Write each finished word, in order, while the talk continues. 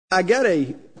I got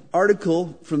an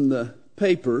article from the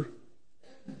paper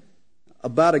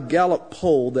about a Gallup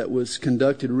poll that was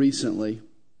conducted recently.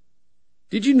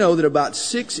 Did you know that about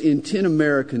 6 in 10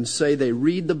 Americans say they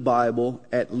read the Bible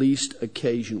at least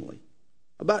occasionally?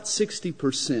 About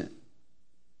 60%.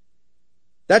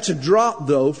 That's a drop,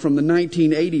 though, from the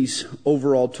 1980s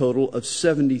overall total of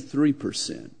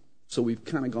 73%. So we've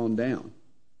kind of gone down.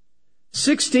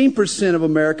 16% of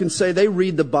Americans say they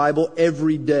read the Bible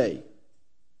every day.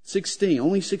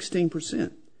 Only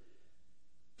 16%.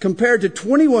 Compared to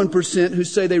 21% who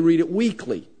say they read it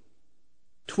weekly.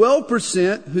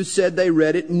 12% who said they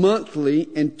read it monthly,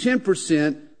 and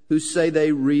 10% who say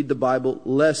they read the Bible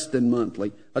less than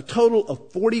monthly. A total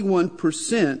of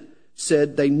 41%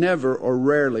 said they never or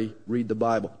rarely read the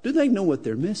Bible. Do they know what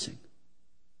they're missing?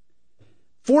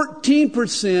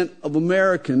 14% of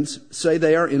Americans say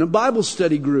they are in a Bible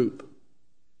study group.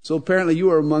 So apparently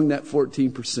you are among that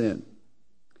 14%.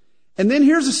 And then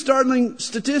here's a startling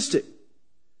statistic.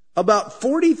 About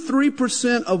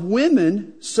 43% of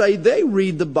women say they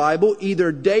read the Bible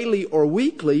either daily or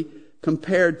weekly,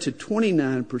 compared to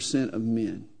 29% of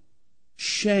men.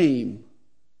 Shame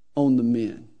on the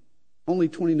men. Only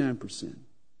 29%.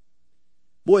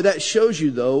 Boy, that shows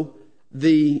you, though,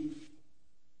 the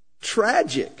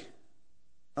tragic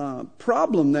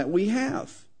problem that we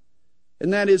have.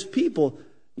 And that is people,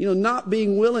 not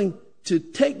being willing to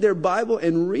take their Bible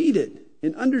and read it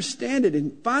and understand it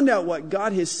and find out what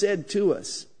God has said to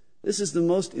us. This is the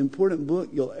most important book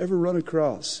you'll ever run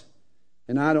across.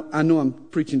 And I know I'm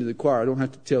preaching to the choir. I don't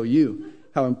have to tell you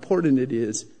how important it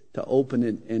is to open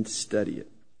it and study it.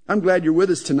 I'm glad you're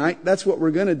with us tonight. That's what we're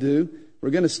going to do.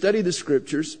 We're going to study the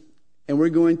Scriptures, and we're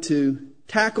going to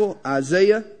tackle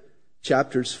Isaiah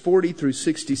chapters 40 through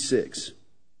 66.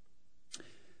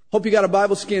 Hope you got a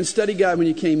Bible Scan study guide when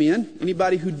you came in.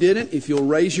 Anybody who didn't, if you'll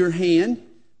raise your hand,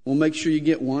 we'll make sure you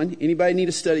get one. Anybody need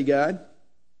a study guide?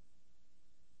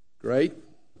 Great.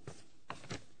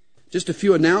 Just a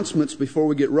few announcements before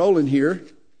we get rolling here.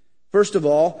 First of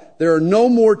all, there are no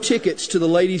more tickets to the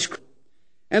ladies' club.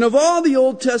 And of all the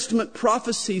Old Testament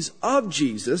prophecies of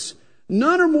Jesus,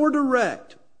 none are more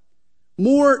direct,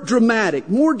 more dramatic,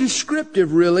 more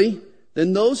descriptive, really,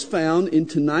 than those found in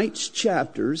tonight's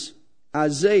chapters,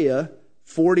 Isaiah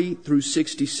 40 through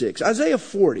 66. Isaiah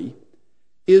 40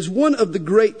 is one of the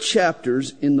great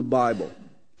chapters in the Bible.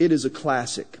 It is a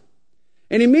classic.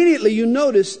 And immediately you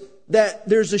notice that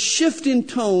there's a shift in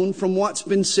tone from what's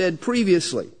been said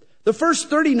previously. The first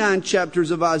 39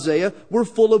 chapters of Isaiah were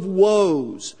full of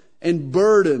woes and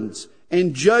burdens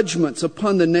and judgments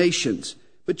upon the nations.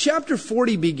 But chapter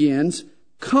 40 begins,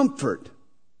 comfort.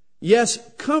 Yes,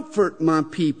 comfort my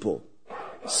people,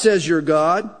 says your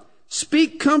God.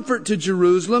 Speak comfort to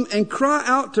Jerusalem and cry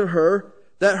out to her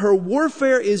that her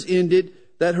warfare is ended,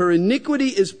 that her iniquity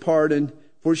is pardoned,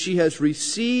 for she has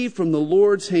received from the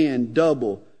Lord's hand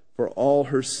double for all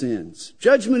her sins.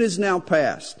 Judgment is now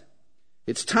past.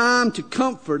 It's time to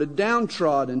comfort a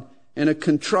downtrodden and a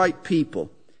contrite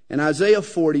people. And Isaiah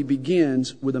 40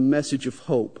 begins with a message of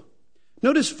hope.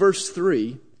 Notice verse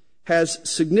 3 has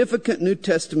significant New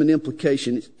Testament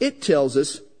implications. It tells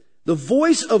us, the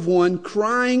voice of one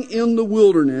crying in the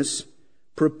wilderness,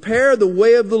 prepare the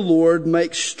way of the Lord,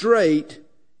 make straight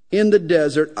in the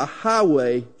desert a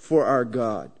highway for our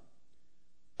God.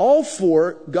 All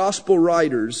 4 gospel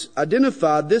writers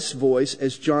identify this voice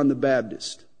as John the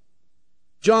Baptist.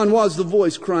 John was the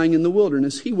voice crying in the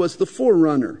wilderness. He was the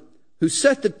forerunner who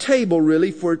set the table,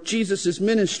 really, for Jesus'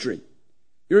 ministry.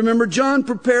 You remember, John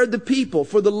prepared the people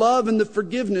for the love and the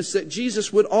forgiveness that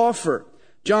Jesus would offer.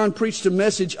 John preached a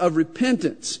message of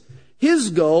repentance. His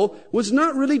goal was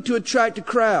not really to attract a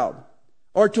crowd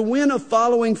or to win a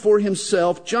following for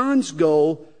himself. John's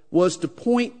goal was to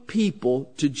point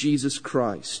people to Jesus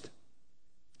Christ.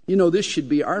 This should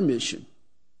be our mission.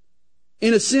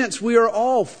 In a sense, we are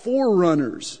all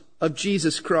forerunners of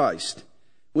Jesus Christ.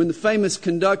 When the famous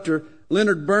conductor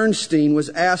Leonard Bernstein was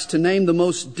asked to name the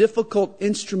most difficult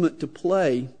instrument to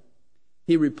play,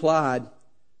 he replied,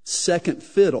 second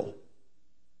fiddle.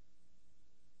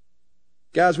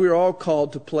 Guys, we are all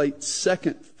called to play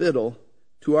second fiddle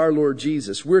to our Lord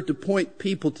Jesus. We're to point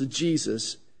people to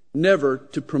Jesus, never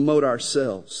to promote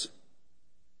ourselves.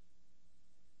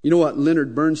 You know what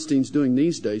Leonard Bernstein's doing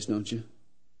these days, don't you?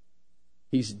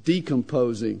 He's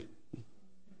decomposing.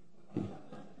 He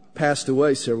passed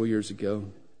away several years ago.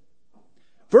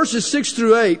 Verses 6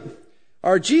 through 8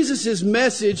 are Jesus'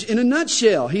 message in a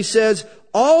nutshell. He says,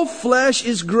 all flesh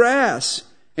is grass,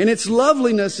 and its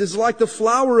loveliness is like the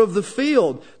flower of the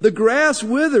field. The grass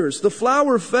withers, the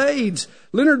flower fades.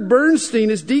 Leonard Bernstein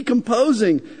is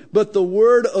decomposing, but the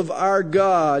word of our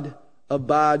God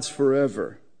abides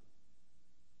forever.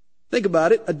 Think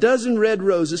about it. A dozen red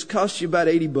roses cost you about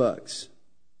 $80.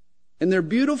 And they're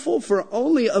beautiful for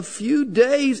only a few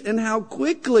days, and how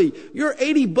quickly your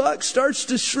 $80 starts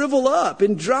to shrivel up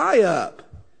and dry up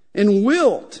and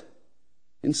wilt.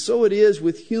 And so it is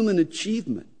with human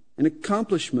achievement and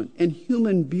accomplishment and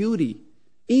human beauty,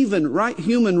 even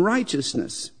human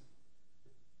righteousness.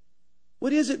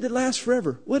 What is it that lasts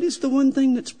forever? What is the one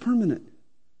thing that's permanent?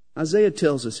 Isaiah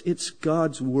tells us it's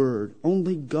God's word.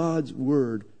 Only God's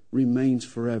word remains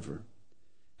forever.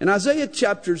 In Isaiah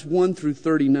chapters 1 through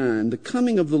 39, the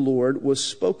coming of the Lord was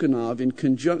spoken of in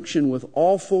conjunction with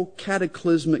awful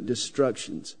cataclysmic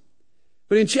destructions.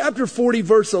 But in chapter 40,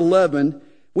 verse 11,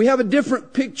 we have a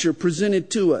different picture presented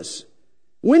to us.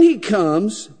 When he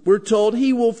comes, we're told,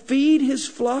 he will feed his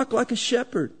flock like a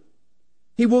shepherd.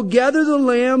 He will gather the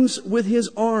lambs with his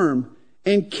arm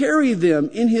and carry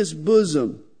them in his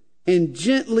bosom and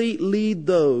gently lead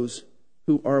those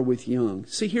who are with young.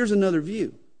 See, here's another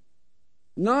view.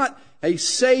 Not a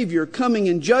Savior coming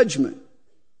in judgment,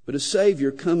 but a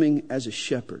Savior coming as a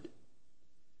shepherd.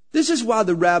 This is why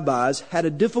the rabbis had a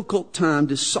difficult time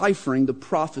deciphering the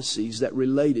prophecies that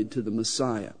related to the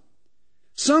Messiah.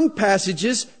 Some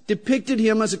passages depicted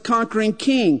him as a conquering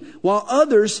king, while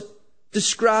others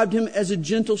described him as a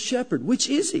gentle shepherd. Which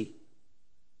is he?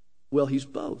 Well, he's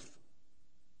both.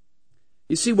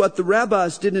 You see, what the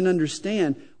rabbis didn't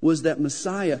understand was that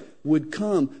Messiah would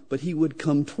come, but he would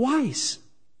come twice.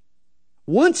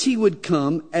 Once he would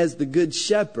come as the good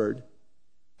shepherd,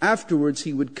 afterwards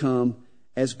he would come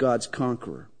as God's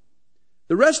conqueror.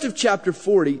 The rest of chapter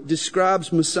 40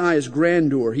 describes Messiah's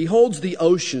grandeur. He holds the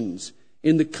oceans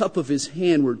in the cup of his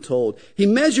hand, we're told. He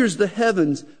measures the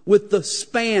heavens with the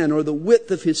span or the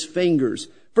width of his fingers.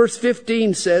 Verse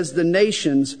 15 says the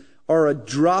nations are a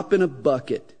drop in a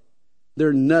bucket.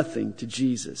 They're nothing to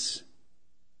Jesus.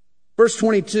 Verse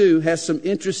 22 has some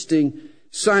interesting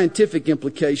scientific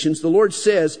implications. The Lord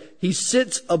says he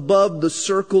sits above the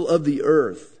circle of the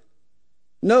earth.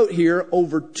 Note here,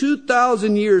 over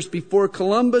 2,000 years before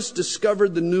Columbus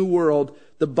discovered the New World,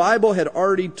 the Bible had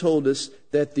already told us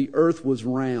that the earth was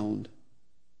round.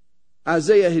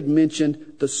 Isaiah had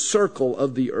mentioned the circle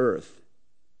of the earth.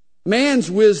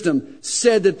 Man's wisdom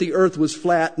said that the earth was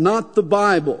flat, not the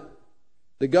Bible.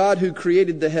 The God who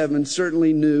created the heavens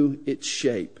certainly knew its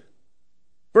shape.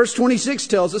 Verse 26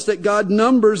 tells us that God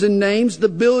numbers and names the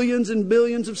billions and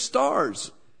billions of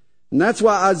stars. And that's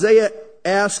why Isaiah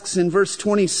asks in verse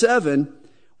 27,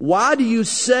 "Why do you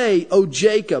say, O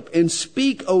Jacob, and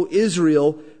speak, O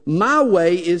Israel, my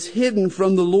way is hidden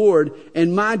from the Lord,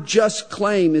 and my just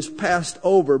claim is passed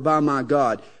over by my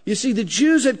God?" You see, the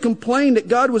Jews had complained that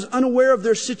God was unaware of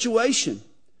their situation,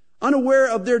 unaware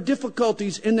of their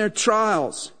difficulties and their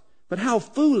trials. But how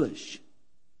foolish.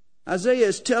 Isaiah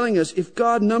is telling us if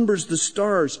God numbers the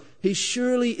stars, he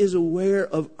surely is aware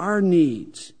of our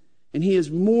needs, and he is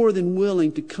more than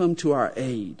willing to come to our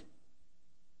aid.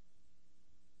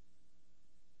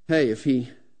 Hey, if he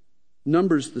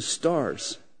numbers the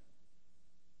stars,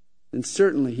 then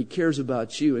certainly he cares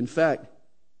about you. In fact,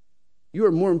 you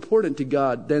are more important to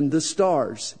God than the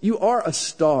stars. You are a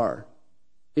star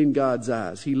in God's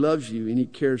eyes. He loves you and he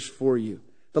cares for you.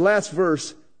 The last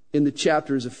verse in the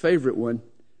chapter is a favorite one.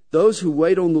 "Those who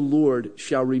wait on the Lord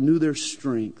shall renew their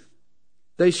strength.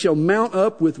 They shall mount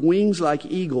up with wings like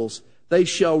eagles. They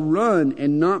shall run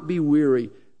and not be weary.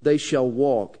 They shall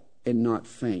walk and not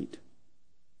faint."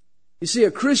 You see,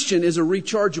 a Christian is a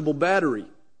rechargeable battery.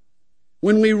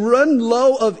 When we run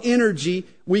low of energy,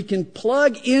 we can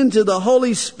plug into the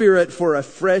Holy Spirit for a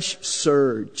fresh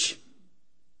surge.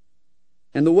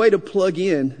 And the way to plug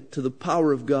in to the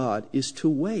power of God is to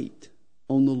wait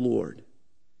on the Lord.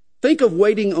 Think of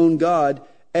waiting on God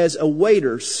as a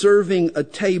waiter serving a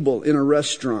table in a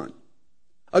restaurant.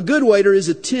 A good waiter is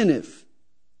attentive.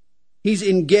 He's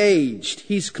engaged.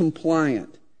 He's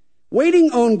compliant.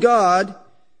 Waiting on God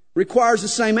requires the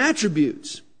same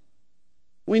attributes.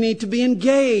 We need to be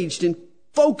engaged and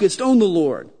focused on the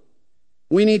Lord.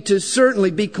 We need to certainly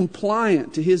be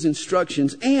compliant to his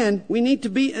instructions, and we need to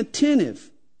be attentive.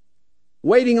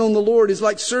 Waiting on the Lord is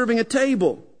like serving a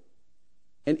table.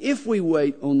 And if we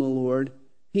wait on the Lord,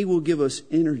 he will give us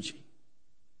energy.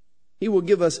 He will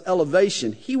give us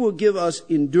elevation. He will give us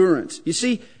endurance. You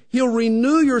see, he'll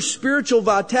renew your spiritual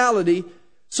vitality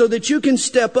so that you can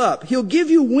step up. He'll give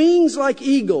you wings like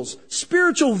eagles,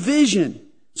 spiritual vision,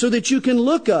 so that you can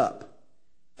look up.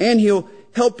 And he'll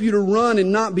help you to run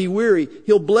and not be weary.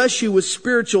 He'll bless you with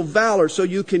spiritual valor so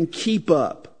you can keep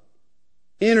up.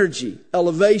 Energy,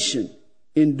 elevation,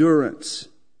 endurance.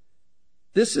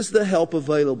 This is the help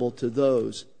available to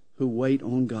those who wait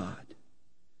on God.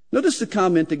 Notice the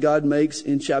comment that God makes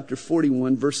in chapter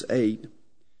 41, verse 8.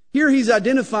 Here he's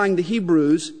identifying the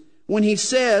Hebrews when he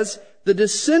says, the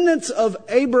descendants of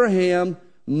Abraham,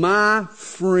 my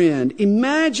friend.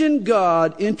 Imagine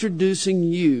God introducing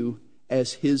you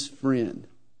as his friend.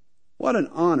 What an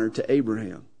honor to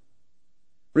Abraham.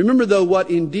 Remember, though,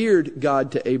 what endeared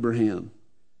God to Abraham?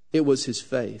 It was his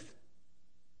faith.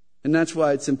 And that's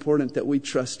why it's important that we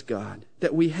trust God,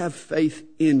 that we have faith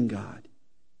in God.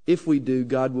 If we do,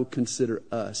 God will consider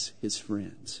us his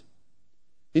friends.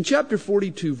 In chapter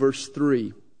 42, verse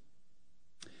 3,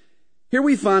 here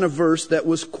we find a verse that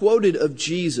was quoted of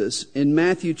Jesus in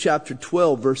Matthew chapter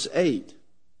 12, verse 8.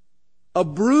 A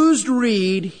bruised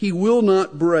reed he will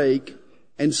not break,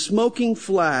 and smoking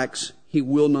flax he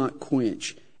will not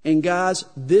quench. And guys,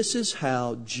 this is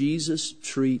how Jesus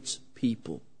treats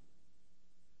people.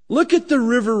 Look at the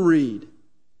river reed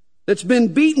that's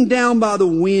been beaten down by the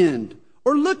wind.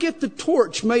 Or look at the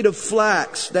torch made of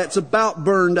flax that's about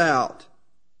burned out.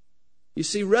 You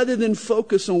see, rather than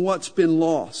focus on what's been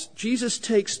lost, Jesus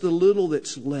takes the little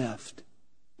that's left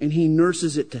and he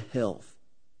nurses it to health.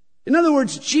 In other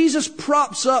words, Jesus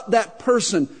props up that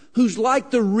person who's like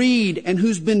the reed and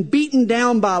who's been beaten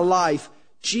down by life.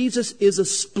 Jesus is a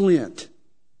splint.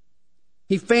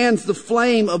 He fans the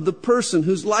flame of the person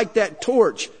who's like that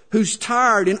torch, who's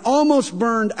tired and almost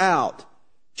burned out.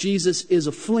 Jesus is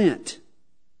a flint.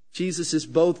 Jesus is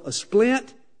both a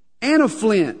splint and a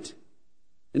flint.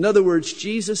 In other words,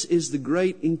 Jesus is the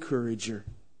great encourager.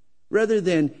 Rather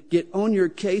than get on your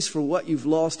case for what you've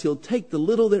lost, he'll take the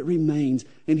little that remains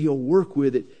and he'll work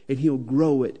with it and he'll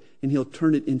grow it and he'll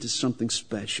turn it into something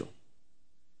special.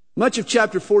 Much of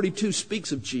chapter 42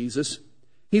 speaks of Jesus.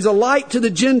 He's a light to the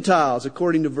Gentiles,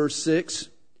 according to verse 6.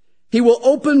 He will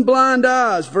open blind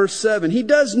eyes, verse 7. He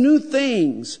does new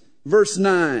things, verse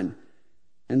 9.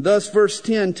 And thus verse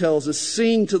 10 tells us,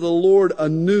 sing to the Lord a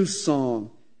new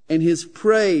song, and his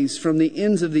praise from the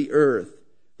ends of the earth.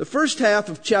 The first half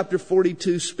of chapter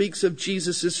 42 speaks of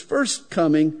Jesus' first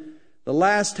coming, the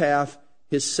last half,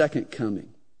 his second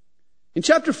coming. In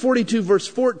chapter 42, verse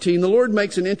 14, the Lord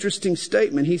makes an interesting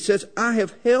statement. He says, I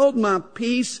have held my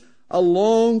peace a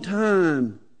long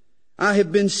time. I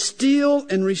have been still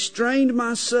and restrained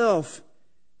myself.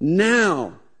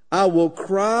 Now I will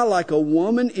cry like a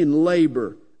woman in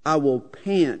labor. I will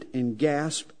pant and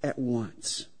gasp at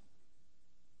once.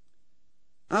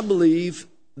 I believe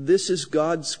this is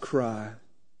God's cry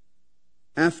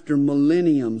after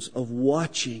millenniums of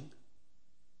watching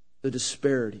the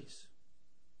disparities.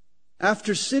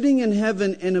 After sitting in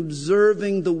heaven and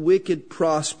observing the wicked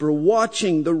prosper,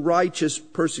 watching the righteous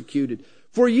persecuted.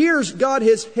 For years, God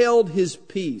has held his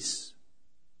peace.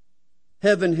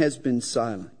 Heaven has been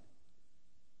silent.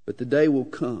 But the day will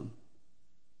come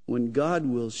when God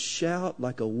will shout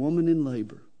like a woman in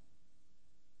labor.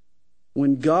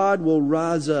 When God will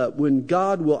rise up, when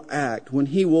God will act, when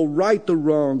he will right the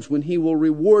wrongs, when he will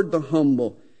reward the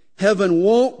humble. Heaven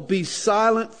won't be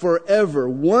silent forever.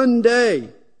 One day,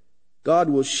 God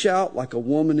will shout like a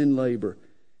woman in labor.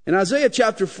 In Isaiah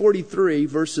chapter 43,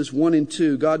 verses 1 and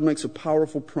 2, God makes a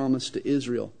powerful promise to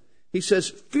Israel. He says,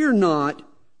 fear not,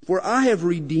 for I have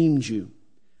redeemed you.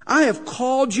 I have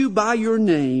called you by your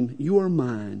name. You are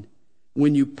mine.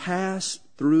 When you pass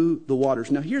through the waters.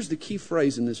 Now here's the key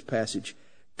phrase in this passage.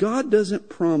 God doesn't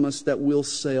promise that we'll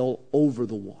sail over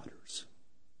the waters.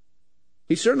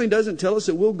 He certainly doesn't tell us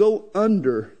that we'll go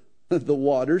under the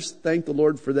waters. Thank the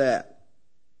Lord for that.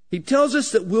 He tells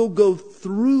us that we'll go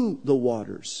through the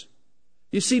waters.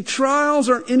 You see, trials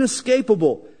are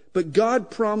inescapable, but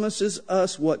God promises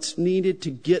us what's needed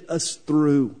to get us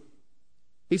through.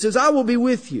 He says, I will be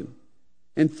with you,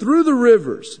 and through the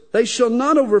rivers, they shall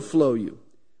not overflow you.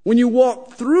 When you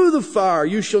walk through the fire,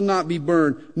 you shall not be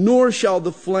burned, nor shall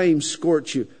the flames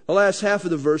scorch you. The last half of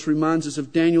the verse reminds us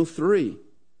of Daniel 3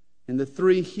 and the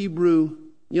 3 Hebrew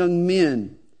young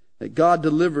men that God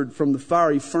delivered from the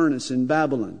fiery furnace in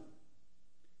Babylon.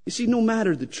 You see, no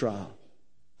matter the trial,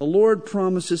 the Lord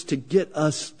promises to get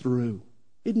us through.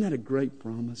 Isn't that a great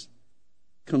promise?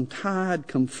 Come tide,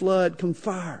 come flood, come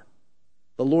fire.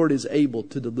 The Lord is able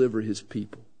to deliver his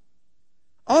people.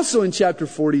 Also in chapter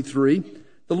 43,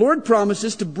 the Lord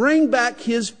promises to bring back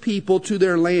his people to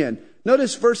their land.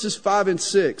 Notice verses 5 and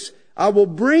 6. I will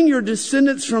bring your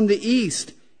descendants from the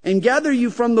east and gather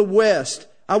you from the west.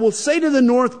 I will say to the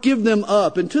north, give them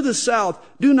up, and to the south,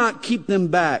 do not keep them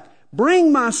back.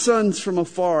 Bring my sons from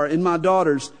afar and my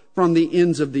daughters from the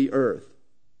ends of the earth.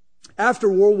 After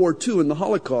World War II and the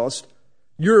Holocaust,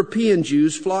 European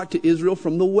Jews flocked to Israel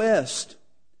from the west.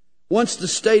 Once the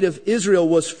state of Israel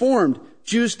was formed,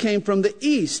 Jews came from the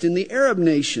east in the Arab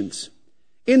nations.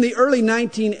 In the early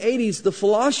 1980s, the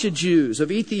Falasha Jews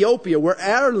of Ethiopia were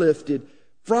airlifted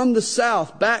from the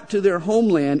south back to their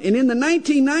homeland. And in the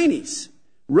 1990s,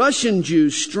 Russian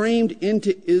Jews streamed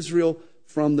into Israel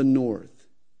from the north.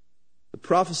 The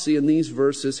prophecy in these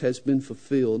verses has been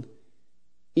fulfilled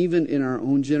even in our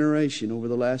own generation over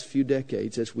the last few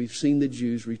decades as we've seen the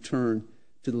Jews return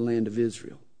to the land of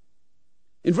Israel.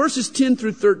 In verses 10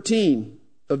 through 13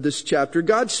 of this chapter,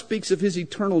 God speaks of His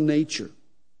eternal nature.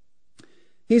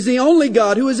 He's the only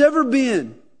God who has ever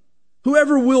been, who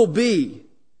ever will be.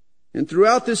 And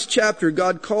throughout this chapter,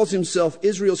 God calls Himself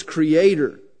Israel's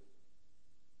creator,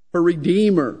 her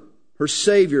redeemer, her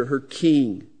savior, her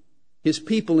king. His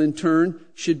people, in turn,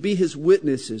 should be His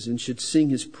witnesses and should sing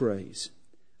His praise.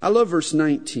 I love verse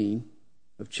 19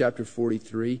 of chapter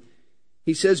 43.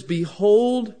 He says,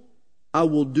 "Behold, I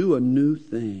will do a new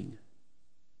thing."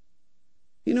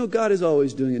 You know, God is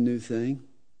always doing a new thing.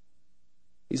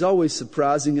 He's always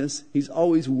surprising us. He's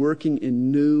always working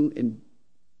in new and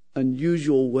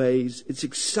unusual ways. It's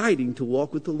exciting to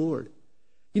walk with the Lord.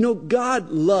 You know,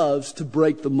 God loves to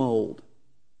break the mold.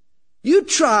 You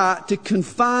try to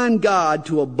confine God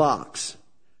to a box.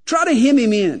 Try to hem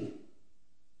Him in.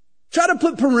 Try to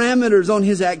put parameters on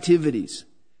His activities.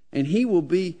 And He will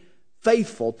be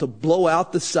faithful to blow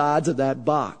out the sides of that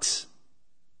box.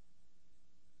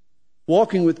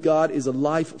 Walking with God is a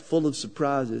life full of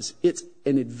surprises. It's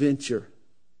an adventure.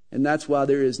 And that's why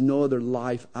there is no other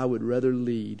life I would rather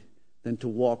lead than to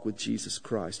walk with Jesus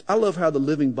Christ. I love how the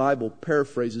Living Bible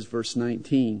paraphrases verse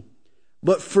 19.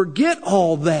 But forget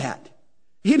all that.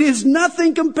 It is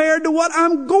nothing compared to what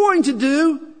I'm going to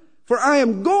do, for I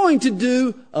am going to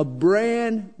do a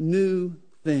brand new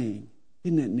thing.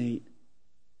 Isn't that neat?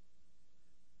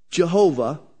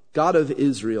 Jehovah, God of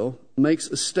Israel, makes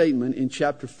a statement in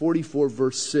chapter 44,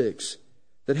 verse 6,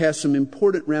 that has some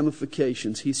important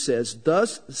ramifications. He says,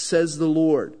 "Thus says the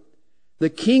Lord, the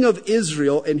King of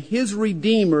Israel and His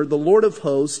Redeemer, the Lord of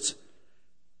hosts,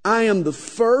 I am the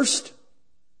first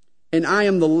and I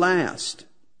am the last.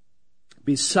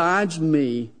 Besides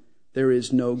me, there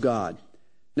is no God."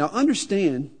 Now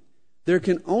understand, there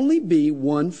can only be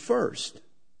one first.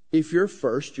 If you're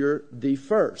first, you're the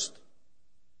first.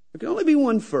 There can only be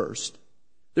one first.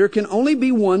 There can only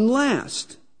be one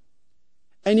last.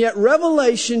 And yet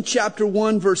Revelation chapter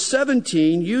 1 verse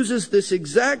 17 uses this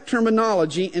exact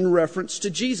terminology in reference to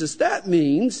Jesus. That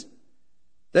means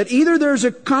that either there's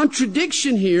a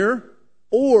contradiction here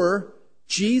or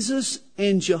Jesus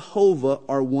and Jehovah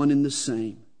are one and the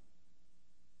same.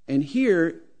 And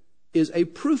here is a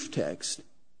proof text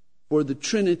for the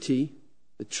Trinity,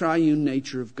 the triune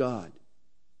nature of God.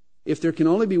 If there can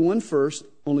only be one first,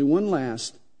 only one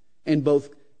last, and both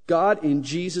God and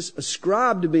Jesus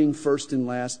ascribe to being first and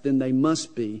last, then they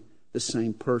must be the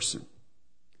same person.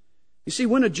 You see,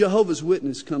 when a Jehovah's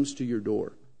Witness comes to your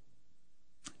door,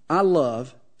 I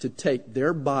love to take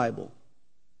their Bible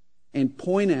and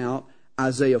point out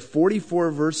Isaiah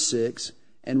 44 verse 6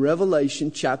 and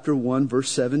Revelation chapter 1 verse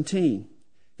 17.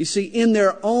 You see, in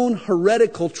their own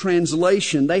heretical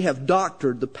translation, they have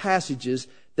doctored the passages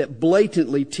that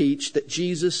blatantly teach that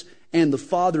Jesus and the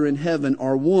Father in heaven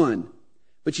are one.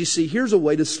 But you see, here's a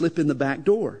way to slip in the back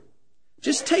door.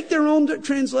 Just take their own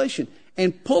translation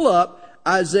and pull up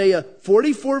Isaiah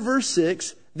 44 verse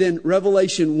 6, then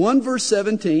Revelation 1 verse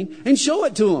 17, and show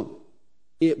it to them.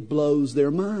 It blows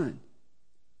their mind.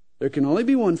 There can only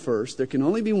be one first, there can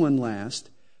only be one last,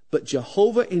 but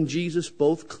Jehovah and Jesus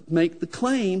both make the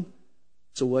claim,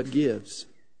 so what gives?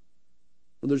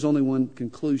 Well, there's only one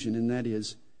conclusion, and that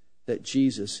is that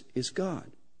Jesus is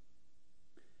God.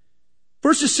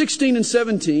 Verses 16 and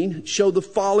 17 show the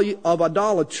folly of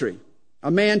idolatry. A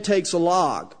man takes a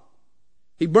log.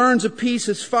 He burns a piece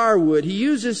as firewood. He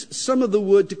uses some of the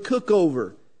wood to cook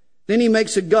over. Then he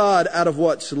makes a god out of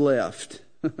what's left.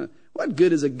 What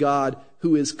good is a god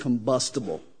who is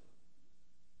combustible?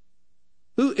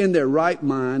 Who in their right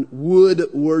mind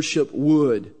would worship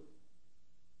wood?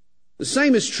 The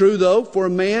same is true, though, for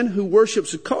a man who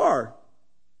worships a car.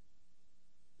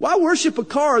 Why worship a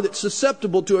car that's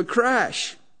susceptible to a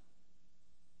crash?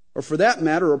 Or for that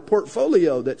matter, a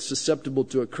portfolio that's susceptible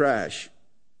to a crash?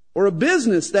 Or a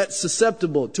business that's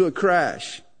susceptible to a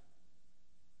crash?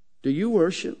 Do you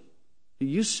worship? Do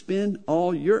you spend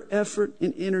all your effort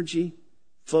and energy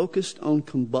focused on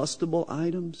combustible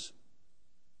items?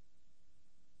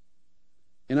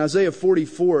 In Isaiah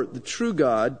 44, the true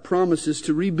God promises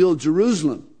to rebuild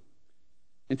Jerusalem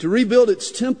and to rebuild its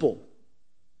temple.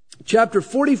 Chapter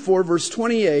 44, verse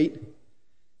 28,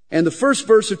 and the first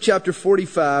verse of chapter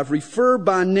 45 refer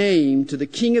by name to the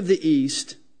King of the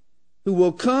East who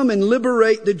will come and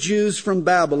liberate the Jews from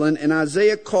Babylon, and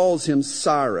Isaiah calls him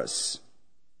Cyrus.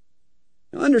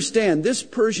 Now understand, this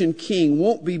Persian king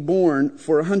won't be born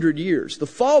for 100 years. The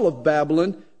fall of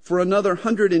Babylon for another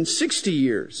 160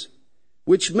 years,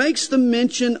 which makes the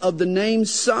mention of the name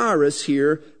Cyrus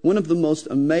here one of the most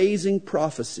amazing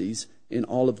prophecies in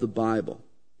all of the Bible.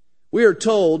 We are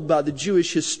told by the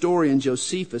Jewish historian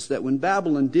Josephus that when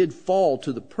Babylon did fall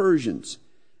to the Persians,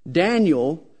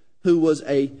 Daniel, who was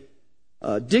a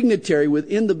dignitary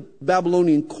within the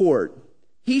Babylonian court,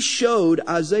 he showed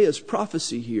Isaiah's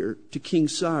prophecy here to King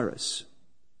Cyrus.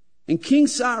 And King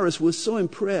Cyrus was so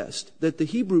impressed that the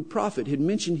Hebrew prophet had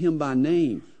mentioned him by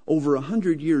name over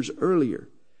 100 years earlier,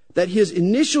 that his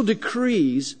initial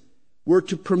decrees were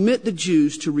to permit the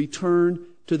Jews to return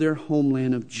to their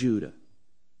homeland of Judah.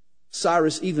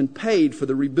 Cyrus even paid for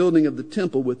the rebuilding of the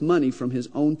temple with money from his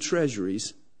own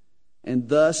treasuries, and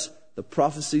thus the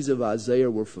prophecies of Isaiah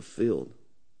were fulfilled.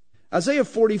 Isaiah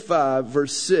 45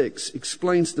 verse 6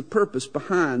 explains the purpose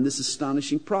behind this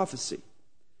astonishing prophecy.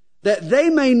 That they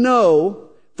may know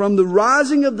from the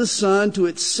rising of the sun to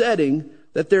its setting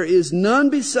that there is none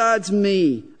besides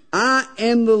me. I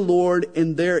am the Lord,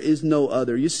 and there is no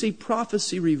other. You see,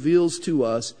 prophecy reveals to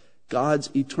us God's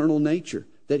eternal nature,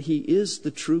 that He is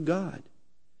the true God.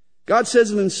 God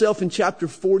says of Himself in chapter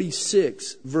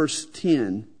 46, verse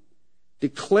 10,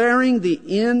 declaring the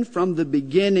end from the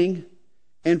beginning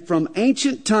and from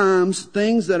ancient times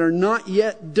things that are not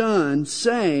yet done,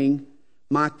 saying,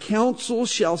 my counsel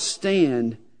shall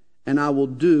stand, and I will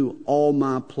do all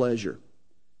my pleasure.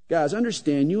 Guys,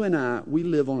 understand, you and I, we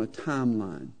live on a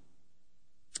timeline.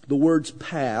 The words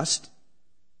past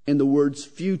and the words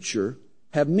future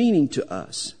have meaning to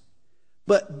us.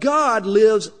 But God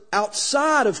lives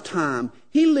outside of time.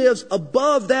 He lives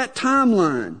above that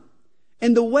timeline.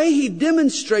 And the way He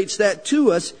demonstrates that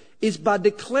to us is by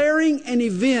declaring an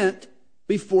event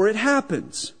before it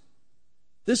happens.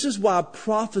 This is why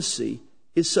prophecy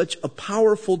is such a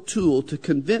powerful tool to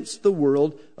convince the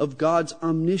world of God's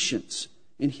omniscience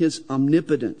and His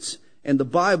omnipotence. And the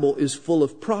Bible is full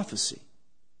of prophecy.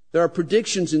 There are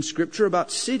predictions in Scripture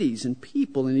about cities and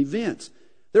people and events.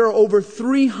 There are over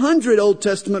 300 Old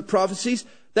Testament prophecies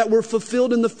that were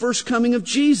fulfilled in the first coming of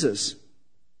Jesus.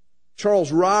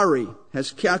 Charles Ryrie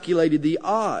has calculated the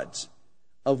odds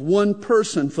of one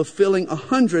person fulfilling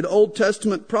 100 Old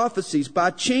Testament prophecies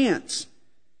by chance.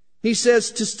 He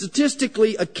says to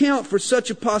statistically account for such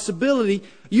a possibility,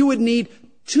 you would need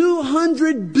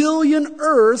 200 billion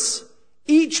Earths,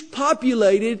 each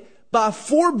populated by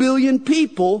 4 billion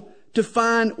people, to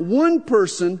find one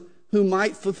person who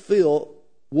might fulfill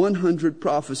 100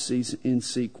 prophecies in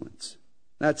sequence.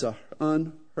 That's an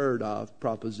unheard of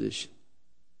proposition.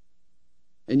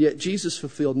 And yet Jesus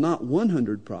fulfilled not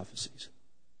 100 prophecies,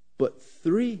 but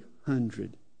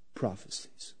 300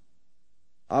 prophecies.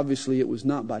 Obviously, it was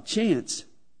not by chance.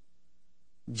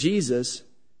 Jesus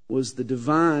was the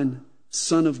divine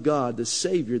Son of God, the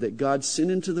Savior that God sent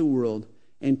into the world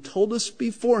and told us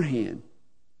beforehand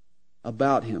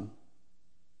about Him.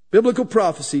 Biblical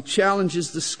prophecy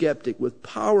challenges the skeptic with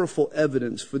powerful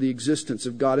evidence for the existence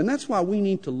of God. And that's why we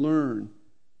need to learn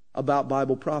about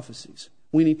Bible prophecies.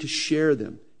 We need to share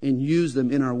them and use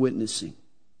them in our witnessing.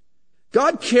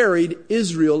 God carried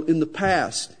Israel in the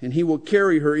past, and He will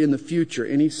carry her in the future.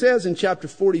 And He says in chapter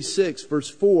 46, verse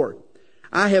 4,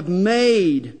 I have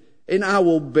made and I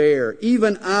will bear,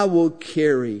 even I will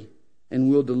carry and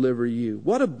will deliver you.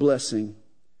 What a blessing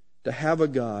to have a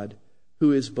God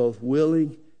who is both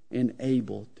willing and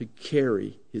able to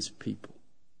carry His people.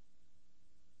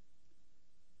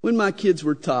 When my kids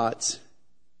were tots,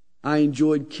 I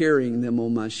enjoyed carrying them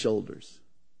on my shoulders.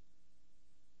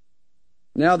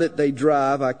 Now that they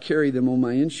drive, I carry them on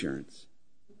my insurance.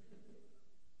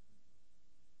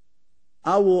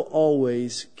 I will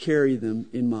always carry them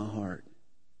in my heart.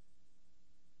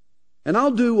 And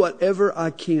I'll do whatever I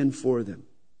can for them.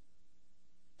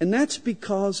 And that's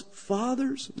because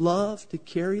fathers love to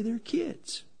carry their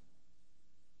kids.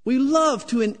 We love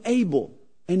to enable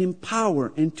and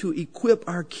empower and to equip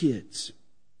our kids.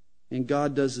 And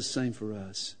God does the same for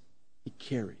us. He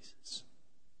carries us.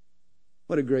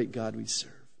 What a great God we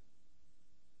serve.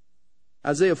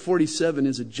 Isaiah 47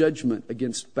 is a judgment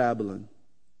against Babylon.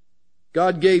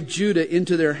 God gave Judah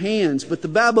into their hands, but the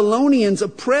Babylonians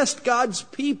oppressed God's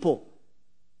people.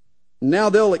 Now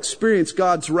they'll experience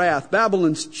God's wrath.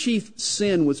 Babylon's chief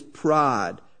sin was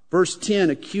pride. Verse 10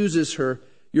 accuses her,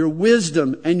 your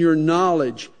wisdom and your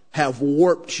knowledge have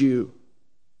warped you.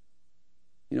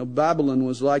 You know, Babylon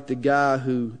was like the guy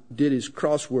who did his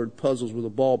crossword puzzles with a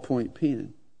ballpoint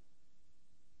pen.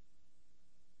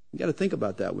 You got to think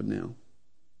about that one now.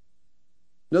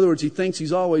 In other words, he thinks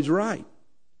he's always right.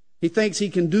 He thinks he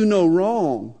can do no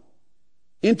wrong.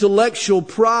 Intellectual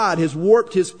pride has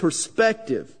warped his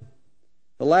perspective.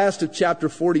 The last of chapter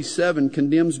 47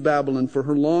 condemns Babylon for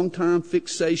her long-time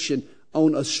fixation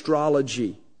on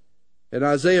astrology. And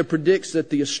Isaiah predicts that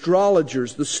the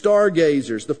astrologers, the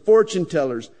stargazers, the fortune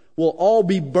tellers will all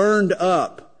be burned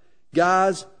up.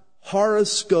 Guys,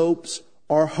 horoscopes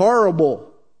are horrible.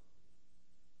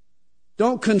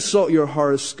 Don't consult your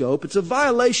horoscope. It's a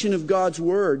violation of God's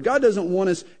Word. God doesn't want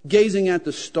us gazing at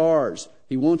the stars.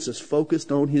 He wants us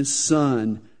focused on His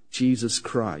Son, Jesus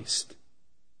Christ.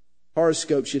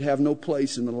 Horoscopes should have no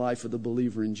place in the life of the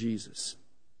believer in Jesus.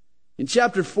 In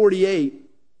chapter 48,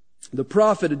 the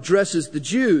prophet addresses the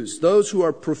Jews, those who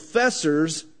are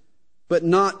professors but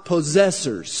not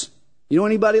possessors. You know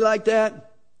anybody like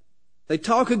that? They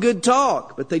talk a good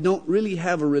talk, but they don't really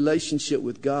have a relationship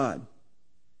with God.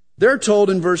 They're told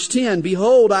in verse 10,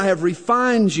 "Behold, I have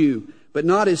refined you, but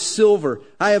not as silver.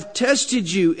 I have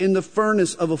tested you in the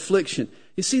furnace of affliction."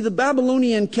 You see, the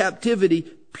Babylonian captivity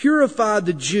purified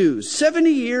the Jews.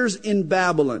 70 years in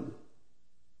Babylon,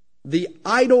 the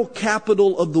idol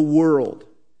capital of the world,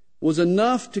 was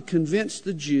enough to convince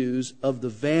the Jews of the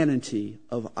vanity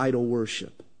of idol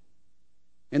worship.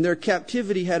 And their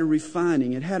captivity had a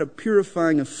refining, it had a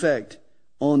purifying effect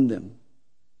on them.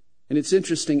 And it's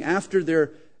interesting, after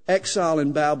their exile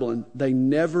in Babylon, they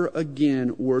never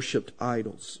again worshipped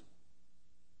idols.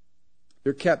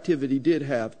 Their captivity did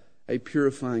have a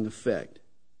purifying effect.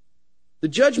 The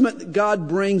judgment that God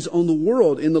brings on the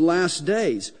world in the last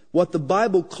days, what the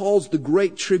Bible calls the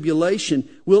Great Tribulation,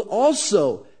 will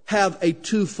also have a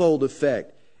twofold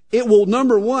effect. It will,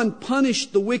 number one, punish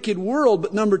the wicked world,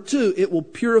 but number two, it will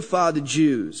purify the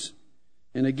Jews.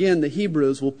 And again, the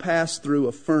Hebrews will pass through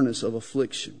a furnace of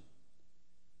affliction.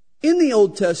 In the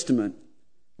Old Testament,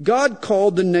 God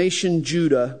called the nation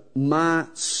Judah my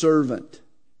servant.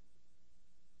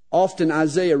 Often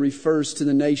Isaiah refers to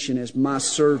the nation as my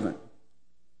servant.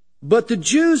 But the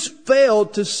Jews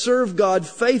failed to serve God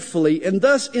faithfully, and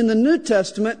thus in the New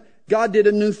Testament, God did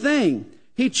a new thing.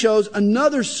 He chose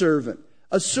another servant,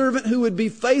 a servant who would be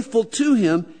faithful to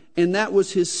Him, and that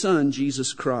was His Son,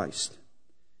 Jesus Christ.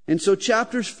 And so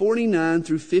chapters 49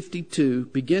 through 52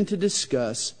 begin to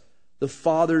discuss the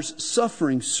Father's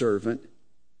suffering servant.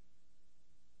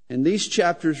 And these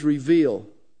chapters reveal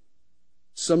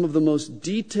some of the most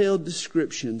detailed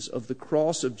descriptions of the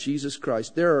cross of Jesus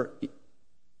Christ. There are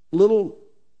little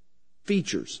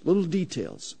features, little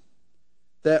details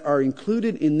that are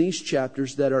included in these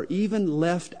chapters that are even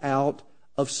left out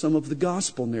of some of the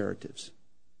gospel narratives.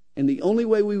 And the only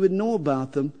way we would know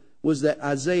about them was that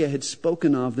Isaiah had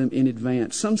spoken of them in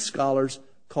advance. Some scholars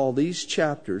call these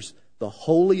chapters the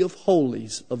Holy of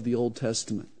Holies of the Old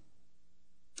Testament.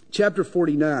 Chapter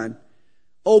 49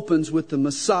 opens with the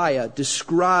Messiah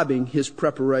describing His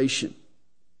preparation.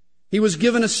 He was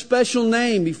given a special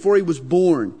name before He was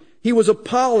born. He was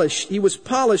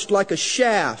polished like a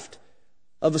shaft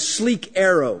of a sleek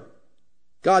arrow.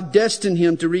 God destined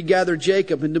Him to regather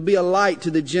Jacob and to be a light to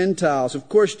the Gentiles. Of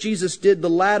course, Jesus did the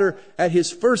latter at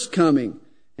His first coming,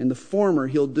 and the former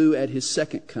He'll do at His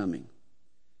second coming.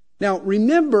 Now,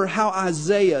 remember how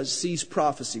Isaiah sees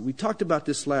prophecy. We talked about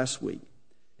this last week.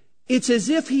 It's as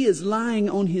if he is lying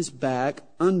on his back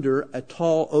under a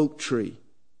tall oak tree.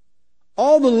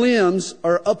 All the limbs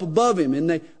are up above him, and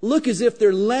they look as if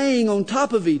they're laying on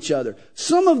top of each other.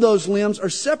 Some of those limbs are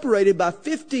separated by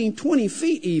 15, 20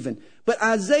 feet even. But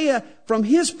Isaiah, from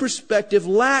his perspective,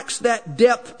 lacks that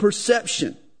depth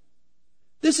perception.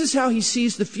 This is how he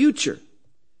sees the future.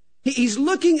 He's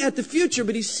looking at the future,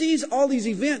 but he sees all these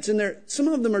events, and some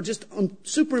of them are just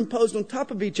superimposed on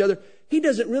top of each other. He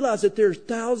doesn't realize that there's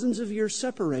thousands of years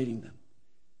separating them.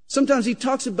 Sometimes he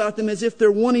talks about them as if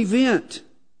they're one event.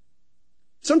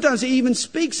 Sometimes he even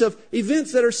speaks of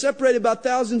events that are separated by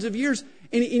thousands of years,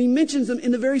 and he mentions them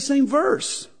in the very same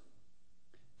verse.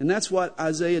 And that's what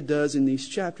Isaiah does in these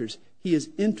chapters. He is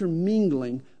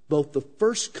intermingling both the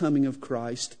first coming of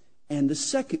Christ and the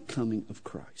second coming of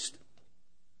Christ.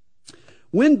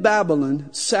 When Babylon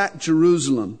sacked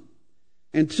Jerusalem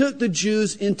and took the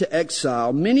Jews into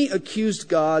exile, many accused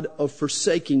God of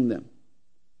forsaking them.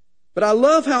 But I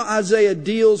love how Isaiah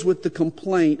deals with the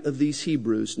complaint of these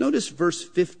Hebrews. Notice verse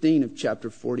 15 of chapter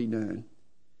 49.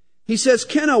 He says,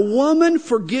 "Can a woman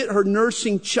forget her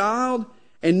nursing child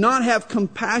and not have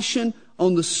compassion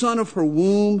on the son of her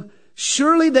womb?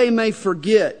 Surely they may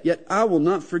forget, yet I will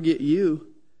not forget you.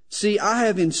 See, I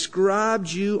have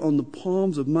inscribed you on the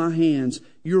palms of my hands.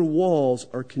 Your walls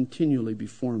are continually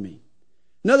before me."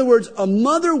 In other words, a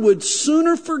mother would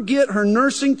sooner forget her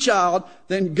nursing child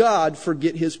than God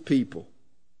forget His people.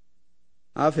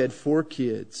 I've had 4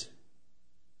 kids,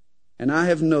 and I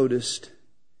have noticed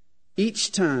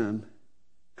each time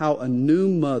how a new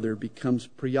mother becomes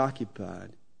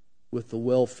preoccupied with the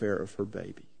welfare of her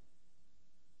baby.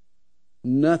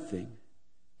 Nothing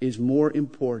is more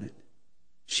important.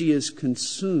 She is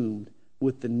consumed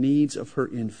with the needs of her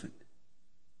infant.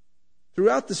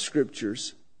 Throughout the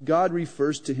Scriptures, God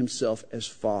refers to Himself as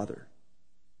Father.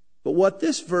 But what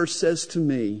this verse says to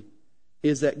me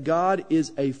is that God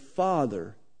is a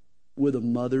father with a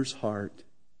mother's heart.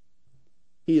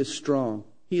 He is strong.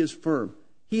 He is firm.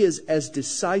 He is as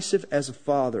decisive as a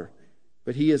father,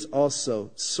 but He is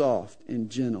also soft and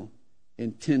gentle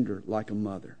and tender like a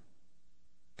mother.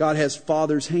 God has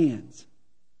father's hands,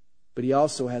 but He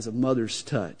also has a mother's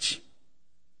touch.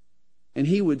 And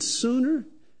He would sooner,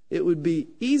 it would be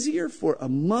easier for a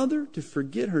mother to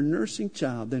forget her nursing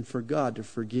child than for God to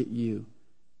forget you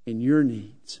and your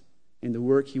needs and the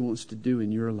work He wants to do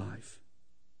in your life.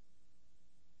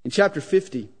 In chapter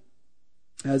 50,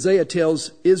 Isaiah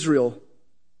tells Israel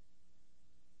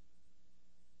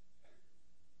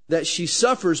that she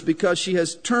suffers because she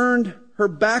has turned her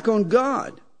back on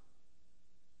God.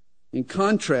 In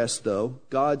contrast, though,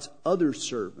 God's other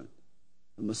servant,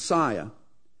 the Messiah,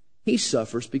 he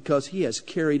suffers because he has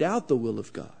carried out the will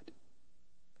of God.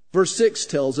 Verse 6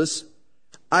 tells us,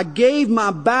 I gave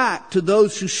my back to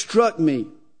those who struck me,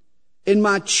 and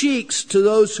my cheeks to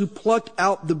those who plucked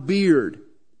out the beard.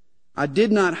 I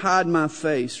did not hide my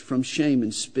face from shame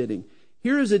and spitting.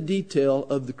 Here is a detail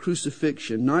of the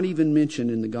crucifixion not even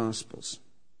mentioned in the Gospels.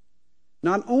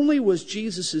 Not only was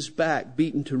Jesus' back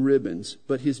beaten to ribbons,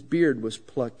 but His beard was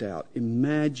plucked out.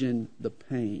 Imagine the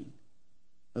pain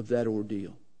of that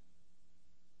ordeal.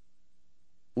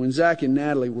 When Zach and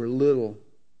Natalie were little,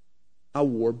 I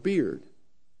wore a beard.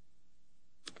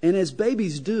 And as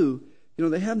babies do,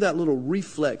 they have that little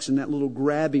reflex and that little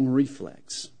grabbing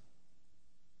reflex.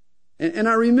 And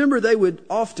I remember they would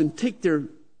often take their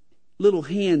little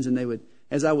hands and they would,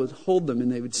 as I would hold them,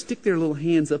 and they would stick their little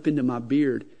hands up into my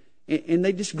beard and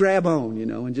they'd just grab on,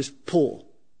 and just pull.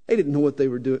 They didn't know what they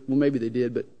were doing. Well, maybe they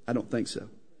did, but I don't think so.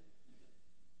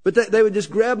 But they would just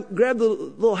grab the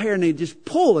little hair and they'd just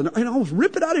pull and almost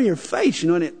rip it out of your face,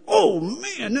 and it, oh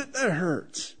man, that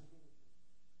hurts.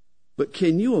 But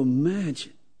can you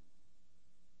imagine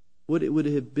what it would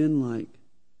have been like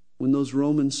when those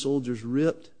Roman soldiers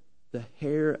ripped the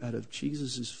hair out of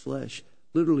Jesus' flesh,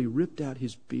 literally ripped out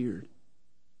His beard?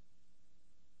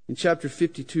 In chapter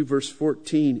 52, verse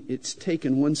 14, it's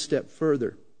taken one step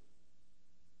further.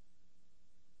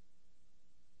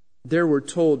 There we're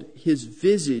told His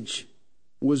visage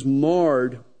was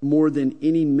marred more than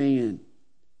any man.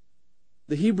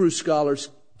 The Hebrew scholars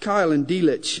Keil and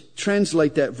Delitzsch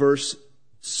translate that verse,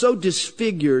 so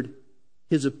disfigured,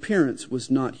 His appearance was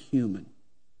not human.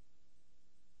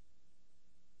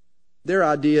 Their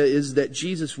idea is that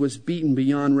Jesus was beaten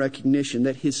beyond recognition,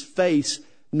 that His face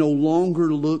no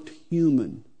longer looked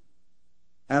human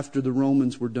after the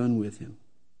Romans were done with Him.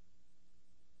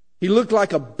 He looked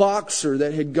like a boxer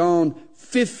that had gone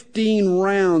 15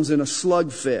 rounds in a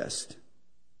slugfest.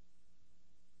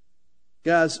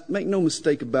 Guys, make no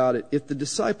mistake about it. If the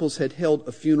disciples had held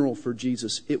a funeral for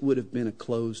Jesus, it would have been a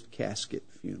closed casket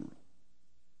funeral.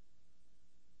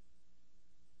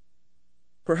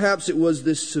 Perhaps it was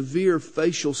this severe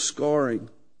facial scarring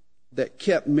that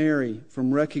kept Mary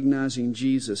from recognizing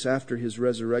Jesus after His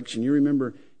resurrection. You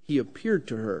remember, He appeared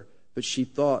to her, but she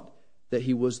thought that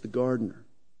He was the gardener.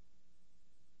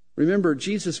 Remember,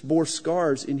 Jesus bore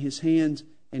scars in His hands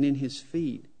and in His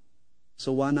feet.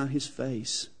 So why not His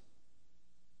face?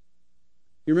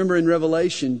 You remember in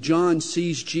Revelation, John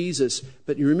sees Jesus,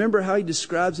 but you remember how he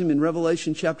describes Him in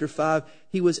Revelation chapter 5?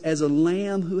 He was as a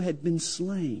lamb who had been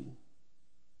slain.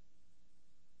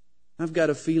 I've got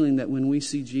a feeling that when we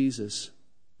see Jesus,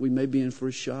 we may be in for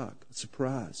a shock, a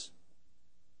surprise.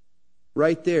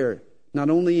 Right there, not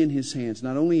only in His hands,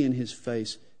 not only in His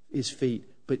face, His feet,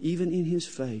 but even in His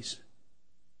face,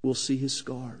 we'll see His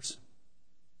scars.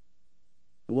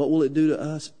 And what will it do to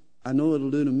us? I know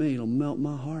it'll do to me. It'll melt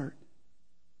my heart,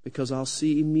 because I'll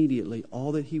see immediately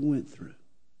all that He went through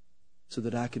so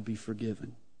that I could be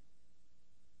forgiven.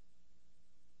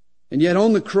 And yet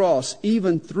on the cross,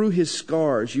 even through His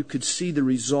scars, you could see the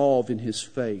resolve in His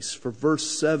face. For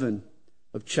verse 7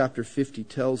 of chapter 50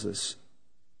 tells us,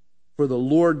 "For the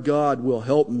Lord God will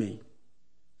help me.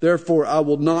 Therefore I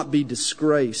will not be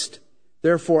disgraced.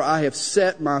 Therefore I have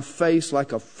set my face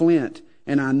like a flint,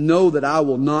 and I know that I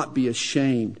will not be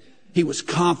ashamed." He was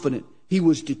confident. He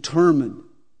was determined.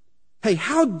 Hey,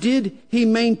 how did He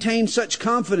maintain such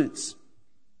confidence?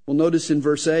 Well, notice in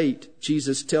verse 8,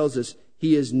 Jesus tells us,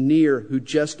 He is near who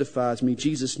justifies me.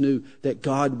 Jesus knew that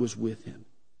God was with him.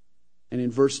 And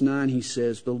in verse 9 he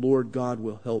says, the Lord God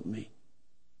will help me.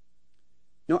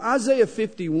 Now Isaiah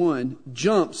 51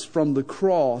 jumps from the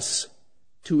cross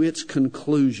to its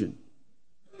conclusion.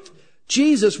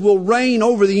 Jesus will reign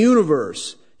over the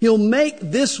universe. He'll make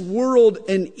this world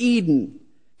an Eden.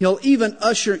 He'll even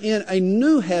usher in a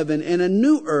new heaven and a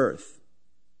new earth.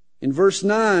 In verse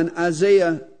 9,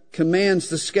 Isaiah commands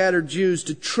the scattered Jews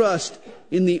to trust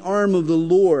in the arm of the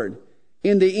Lord.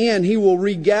 In the end, He will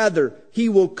regather. He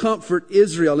will comfort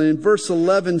Israel. And in verse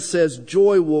 11 says,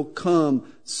 joy will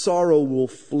come, sorrow will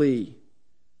flee.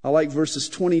 I like verses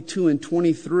 22 and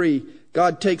 23.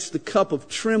 God takes the cup of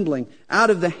trembling out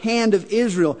of the hand of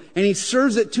Israel and He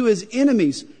serves it to His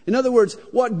enemies. In other words,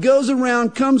 what goes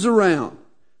around comes around.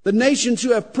 The nations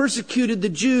who have persecuted the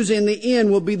Jews in the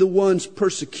end will be the ones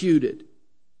persecuted.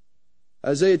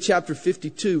 Isaiah chapter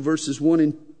 52 verses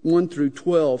 1 through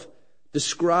 12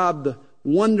 describe the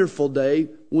wonderful day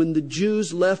when the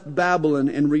Jews left Babylon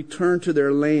and returned to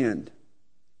their land.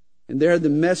 And there the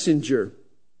messenger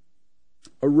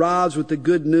arrives with the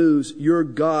good news, your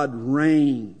God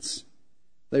reigns.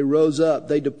 They rose up,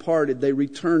 they departed, they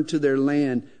returned to their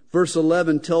land. Verse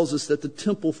 11 tells us that the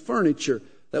temple furniture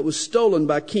that was stolen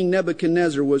by King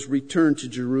Nebuchadnezzar was returned to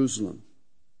Jerusalem.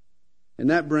 And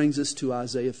that brings us to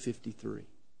Isaiah 53.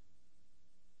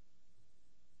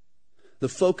 The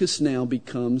focus now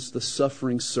becomes the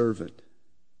suffering servant.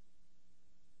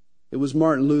 It was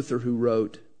Martin Luther who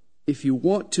wrote, if you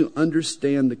want to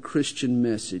understand the Christian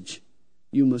message,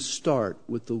 you must start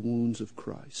with the wounds of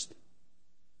Christ.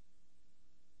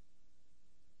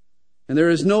 And there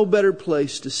is no better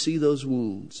place to see those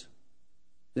wounds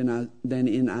than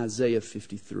in Isaiah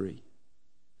 53.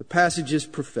 The passage is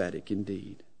prophetic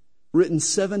indeed, written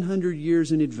 700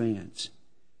 years in advance.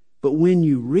 But when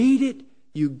you read it,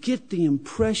 you get the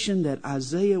impression that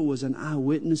Isaiah was an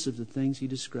eyewitness of the things he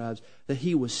describes, that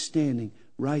he was standing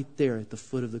right there at the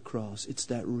foot of the cross. It's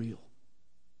that real.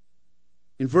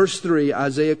 In verse 3,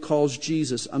 Isaiah calls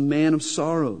Jesus a man of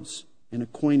sorrows and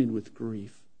acquainted with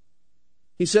grief.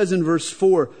 He says in verse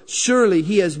 4, surely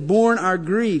He has borne our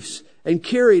griefs and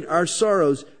carried our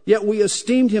sorrows, yet we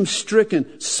esteemed Him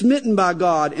stricken, smitten by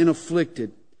God, and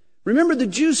afflicted. Remember, the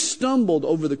Jews stumbled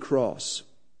over the cross.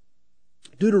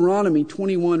 Deuteronomy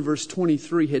 21 verse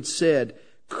 23 had said,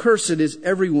 cursed is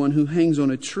everyone who hangs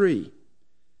on a tree.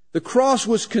 The cross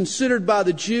was considered by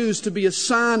the Jews to be a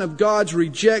sign of God's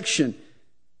rejection.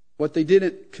 What they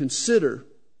didn't consider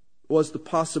was the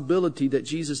possibility that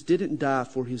Jesus didn't die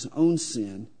for His own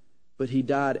sin, but He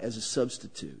died as a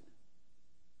substitute.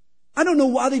 I don't know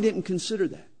why they didn't consider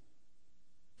that.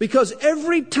 Because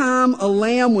every time a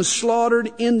lamb was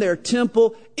slaughtered in their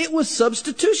temple, it was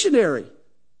substitutionary.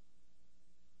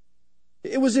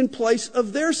 It was in place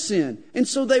of their sin. And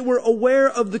so they were aware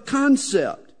of the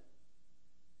concept.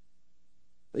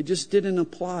 They just didn't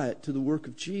apply it to the work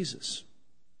of Jesus.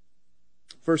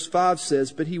 Verse 5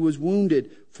 says, but He was wounded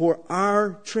for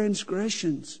our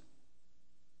transgressions.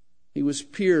 He was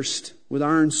pierced with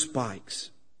iron spikes.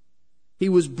 He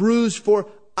was bruised for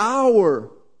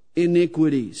our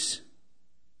iniquities.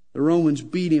 The Romans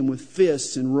beat Him with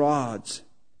fists and rods.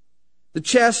 The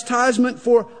chastisement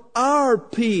for our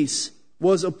peace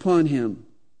was upon Him.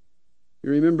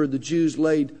 You remember the Jews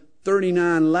laid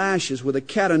 39 lashes with a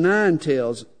cat o' nine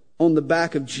tails on the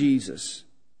back of Jesus.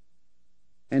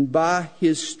 And by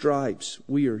His stripes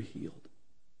we are healed.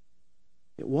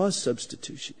 It was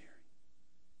substitutionary.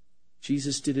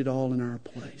 Jesus did it all in our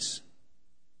place.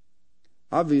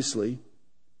 Obviously,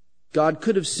 God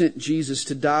could have sent Jesus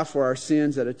to die for our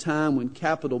sins at a time when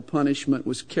capital punishment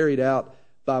was carried out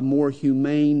by more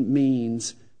humane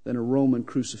means than a Roman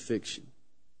crucifixion.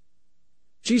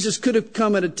 Jesus could have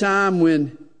come at a time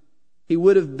when He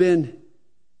would have been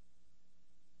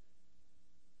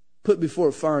put before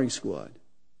a firing squad,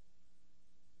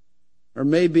 or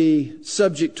maybe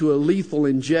subject to a lethal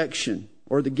injection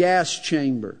or the gas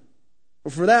chamber,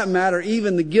 or for that matter,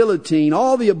 even the guillotine.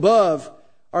 All the above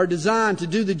are designed to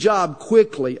do the job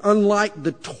quickly, unlike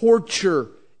the torture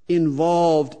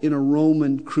involved in a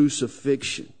Roman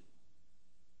crucifixion.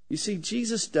 You see,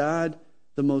 Jesus died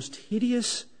the most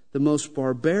hideous, the most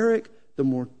barbaric, the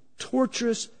more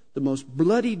torturous, the most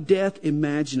bloody death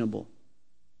imaginable.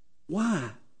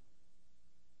 Why?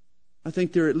 I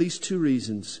think there are at least two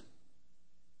reasons.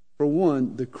 For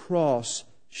one, the cross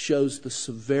shows the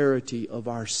severity of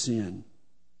our sin.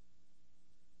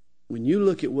 When you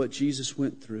look at what Jesus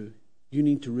went through, you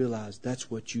need to realize that's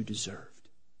what you deserved.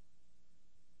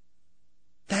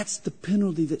 That's the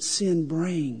penalty that sin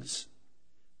brings.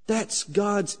 That's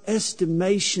God's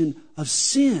estimation of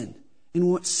sin and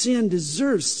what sin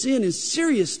deserves. Sin is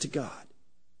serious to God.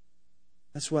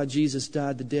 That's why Jesus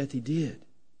died the death He did.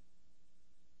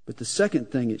 But the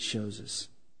second thing it shows us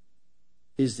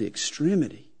is the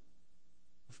extremity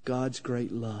of God's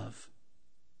great love,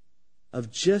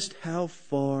 of just how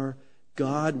far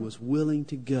God was willing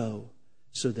to go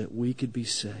so that we could be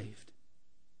saved.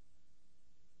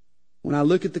 When I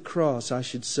look at the cross, I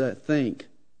should think,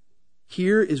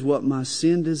 here is what my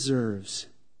sin deserves.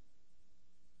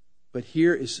 But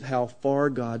here is how far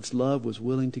God's love was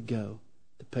willing to go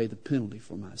to pay the penalty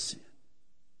for my sin.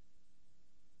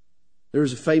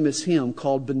 There's a famous hymn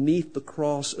called Beneath the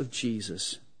Cross of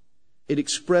Jesus. It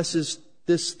expresses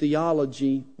this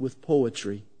theology with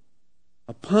poetry.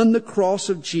 Upon the cross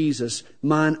of Jesus,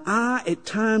 mine eye at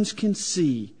times can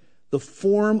see the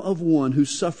form of one who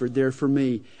suffered there for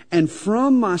me. And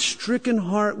from my stricken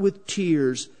heart with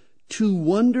tears, two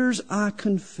wonders I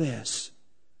confess,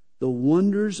 the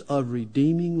wonders of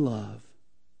redeeming love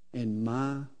and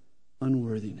my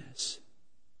unworthiness.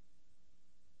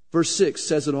 Verse 6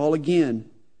 says it all again.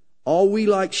 All we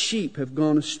like sheep have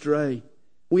gone astray.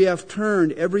 We have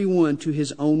turned every one to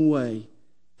his own way,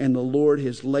 and the Lord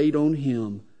has laid on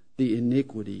Him the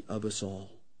iniquity of us all.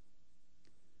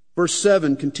 Verse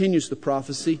 7 continues the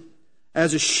prophecy.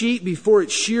 As a sheep before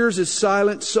its shears is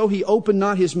silent, so He opened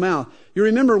not His mouth. You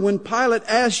remember when Pilate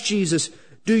asked Jesus,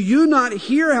 do you not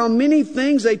hear how many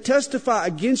things they testify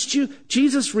against you?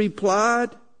 Jesus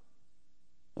replied,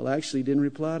 well, actually, He didn't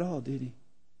reply at all, did He?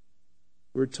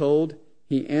 We're told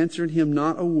He answered him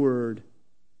not a word,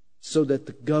 so that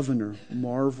the governor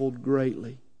marveled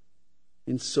greatly.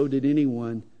 And so did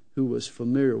anyone who was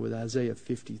familiar with Isaiah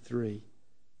 53,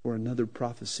 where another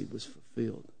prophecy was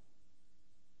fulfilled.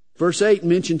 Verse 8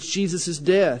 mentions Jesus'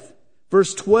 death.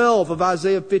 Verse 12 of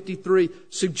Isaiah 53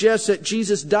 suggests that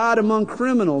Jesus died among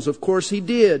criminals. Of course He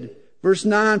did. Verse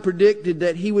 9 predicted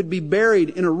that He would be buried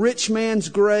in a rich man's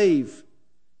grave.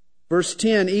 Verse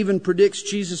 10 even predicts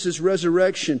Jesus'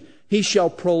 resurrection. He shall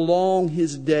prolong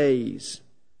His days.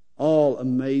 All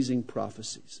amazing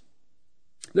prophecies.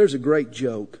 There's a great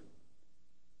joke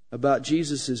about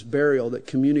Jesus' burial that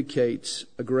communicates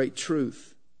a great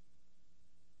truth.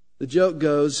 The joke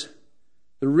goes,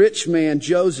 the rich man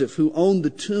Joseph, who owned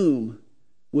the tomb,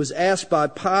 was asked by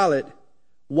Pilate,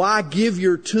 why give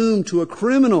your tomb to a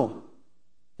criminal?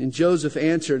 And Joseph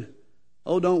answered,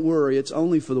 oh, don't worry, it's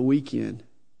only for the weekend.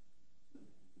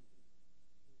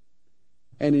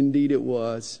 And indeed it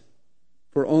was.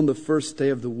 For on the first day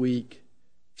of the week,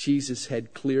 Jesus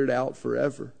had cleared out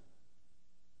forever.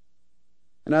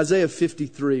 In Isaiah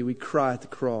 53, we cry at the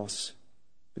cross.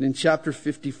 But in chapter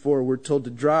 54, we're told to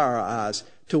dry our eyes,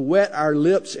 to wet our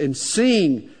lips and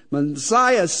sing.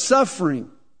 Messiah's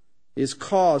suffering is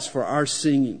cause for our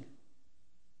singing.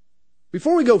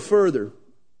 Before we go further,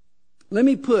 let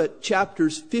me put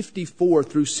chapters 54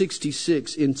 through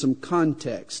 66 in some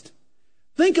context.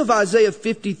 Think of Isaiah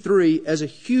 53 as a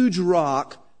huge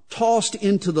rock tossed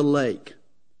into the lake.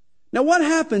 Now what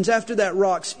happens after that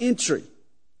rock's entry?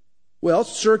 Well,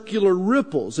 circular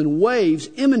ripples and waves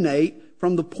emanate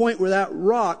from the point where that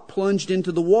rock plunged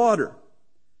into the water.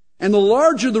 And the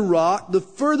larger the rock, the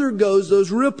further goes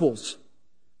those ripples.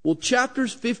 Well,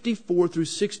 chapters 54 through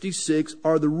 66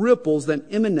 are the ripples that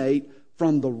emanate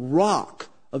from the rock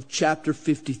of chapter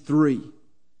 53.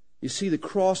 You see, the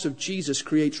cross of Jesus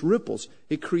creates ripples.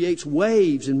 It creates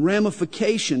waves and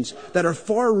ramifications that are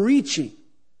far-reaching.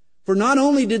 For not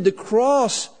only did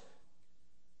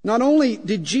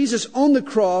Jesus on the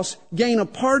cross gain a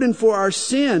pardon for our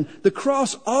sin, the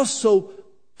cross also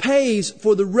pays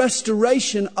for the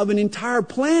restoration of an entire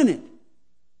planet.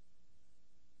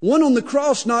 One on the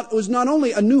cross was not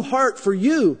only a new heart for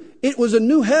you, it was a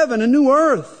new heaven, a new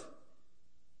earth.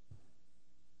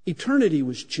 Eternity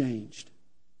was changed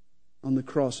on the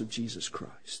cross of Jesus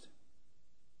Christ.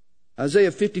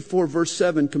 Isaiah 54 verse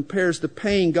 7 compares the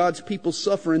pain God's people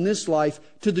suffer in this life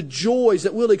to the joys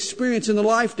that we'll experience in the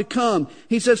life to come.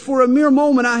 He says, for a mere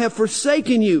moment I have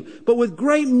forsaken you, but with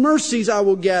great mercies I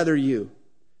will gather you.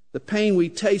 The pain we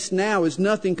taste now is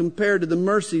nothing compared to the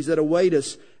mercies that await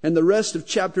us. And the rest of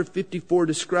chapter 54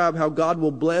 describe how God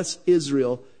will bless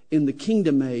Israel in the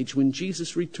kingdom age when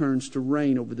Jesus returns to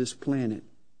reign over this planet.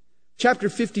 Chapter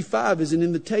 55 is an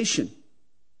invitation.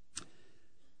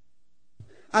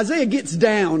 Isaiah gets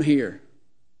down here.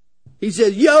 He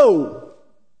says, yo,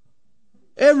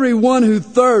 everyone who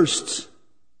thirsts,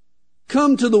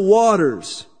 come to the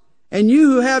waters. And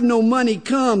you who have no money,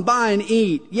 come, buy and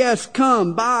eat. Yes,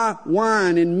 come, buy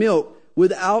wine and milk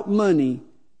without money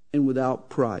and without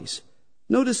price.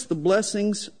 Notice the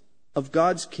blessings of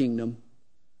God's kingdom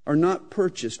are not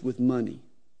purchased with money.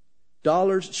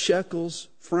 Dollars, shekels,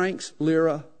 francs,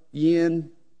 lira,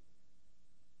 yen.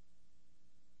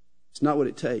 It's not what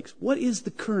it takes. What is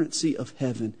the currency of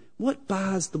heaven? What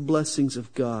buys the blessings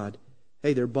of God?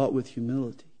 Hey, they're bought with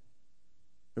humility.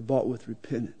 They're bought with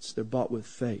repentance. They're bought with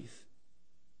faith.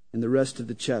 And the rest of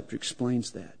the chapter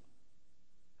explains that.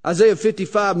 Isaiah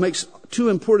 55 makes two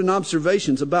important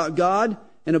observations about God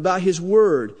and about His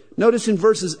Word. Notice in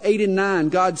verses 8 and 9,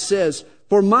 God says,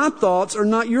 "For my thoughts are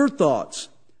not your thoughts,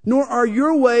 nor are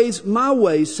your ways my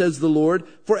ways, says the Lord.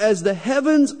 For as the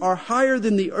heavens are higher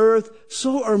than the earth,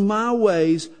 so are my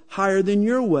ways higher than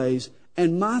your ways,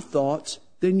 and my thoughts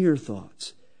than your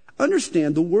thoughts."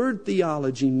 Understand, the word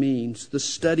theology means the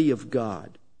study of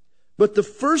God. But the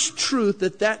first truth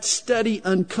that study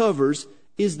uncovers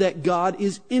is that God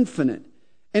is infinite.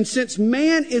 And since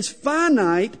man is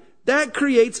finite, that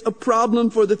creates a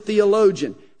problem for the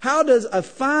theologian. How does a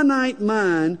finite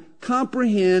mind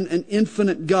comprehend an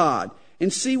infinite God?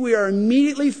 And see, we are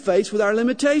immediately faced with our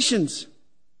limitations.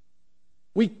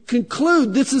 We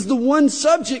conclude this is the one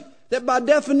subject that by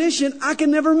definition I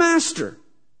can never master.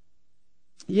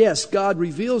 Yes, God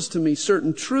reveals to me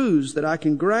certain truths that I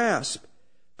can grasp,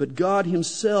 but God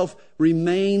Himself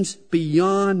remains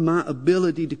beyond my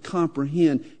ability to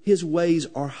comprehend. His ways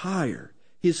are higher.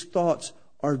 His thoughts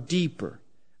are deeper.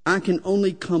 I can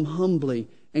only come humbly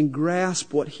and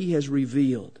grasp what He has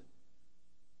revealed.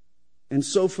 And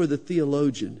so for the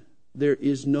theologian, there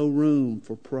is no room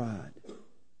for pride.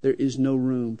 There is no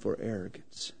room for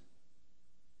arrogance.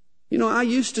 You know, I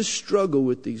used to struggle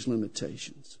with these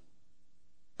limitations.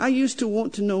 I used to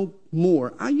want to know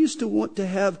more. I used to want to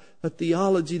have a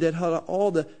theology that had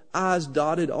all the I's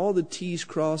dotted, all the T's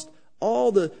crossed,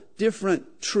 all the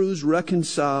different truths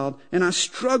reconciled. And I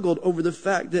struggled over the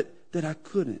fact that I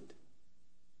couldn't.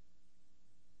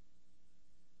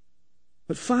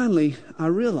 But finally, I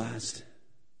realized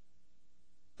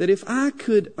that if I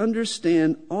could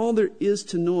understand all there is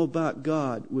to know about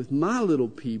God with my little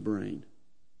pea brain,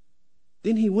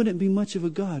 then He wouldn't be much of a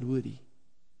God, would He?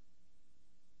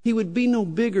 He would be no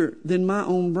bigger than my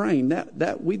own brain.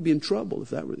 That we'd be in trouble if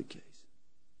that were the case.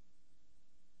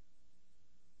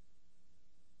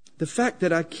 The fact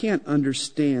that I can't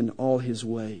understand all His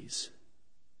ways,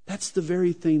 that's the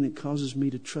very thing that causes me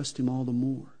to trust Him all the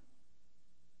more.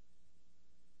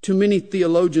 Too many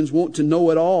theologians want to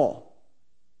know it all.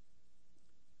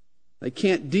 They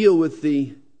can't deal with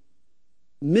the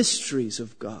mysteries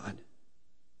of God.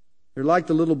 They're like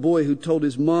the little boy who told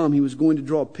his mom he was going to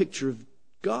draw a picture of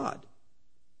God.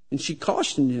 And she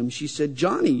cautioned him. She said,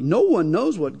 "Johnny, no one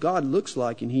knows what God looks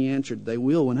like." And he answered, "They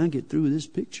will when I get through with this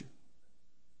picture."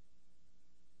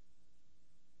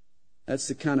 That's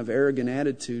the kind of arrogant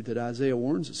attitude that Isaiah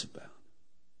warns us about.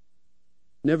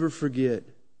 Never forget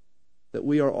that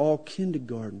we are all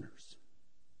kindergartners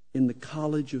in the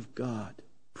college of God,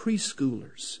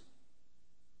 preschoolers.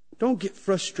 Don't get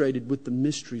frustrated with the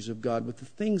mysteries of God, with the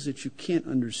things that you can't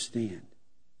understand.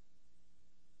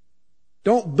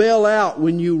 Don't bail out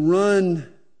when you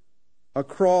run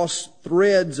across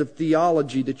threads of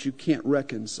theology that you can't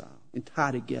reconcile and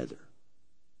tie together.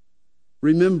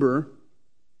 Remember,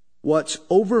 what's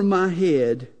over my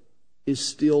head is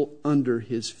still under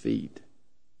His feet.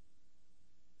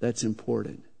 That's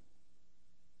important.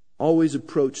 Always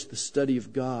approach the study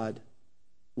of God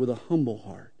with a humble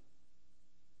heart,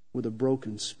 with a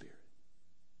broken spirit.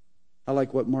 I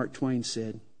like what Mark Twain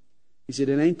said. He said,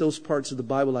 "It ain't those parts of the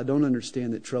Bible I don't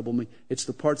understand that trouble me. It's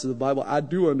the parts of the Bible I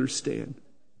do understand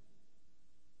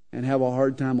and have a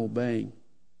hard time obeying."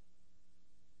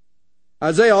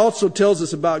 Isaiah also tells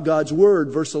us about God's Word.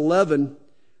 Verse 11,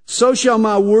 "So shall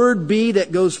my word be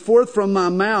that goes forth from my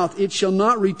mouth. It shall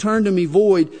not return to me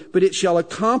void, but it shall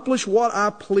accomplish what I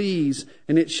please,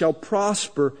 and it shall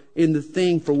prosper in the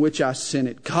thing for which I sent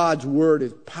it." God's Word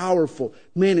is powerful.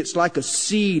 Man, it's like a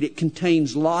seed. It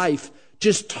contains life.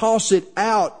 Just toss it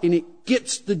out and it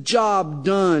gets the job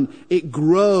done. It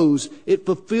grows. It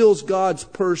fulfills God's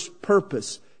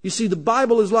purpose. You see, the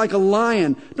Bible is like a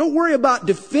lion. Don't worry about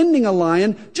defending a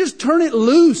lion. Just turn it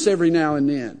loose every now and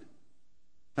then.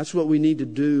 That's what we need to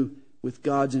do with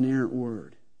God's inerrant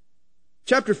Word.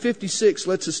 Chapter 56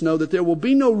 lets us know that there will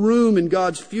be no room in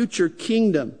God's future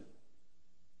kingdom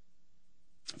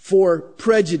for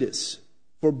prejudice,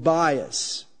 for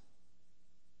bias.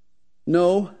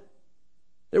 No,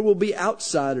 there will be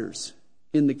outsiders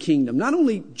in the kingdom. Not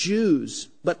only Jews,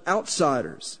 but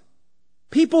outsiders.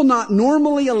 People not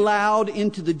normally allowed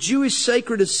into the Jewish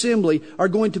sacred assembly are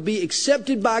going to be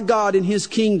accepted by God in His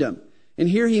kingdom. And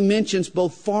here He mentions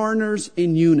both foreigners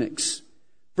and eunuchs.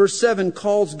 Verse 7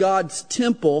 calls God's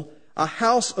temple a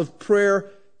house of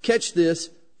prayer, catch this,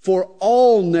 for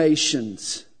all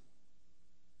nations.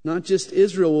 Not just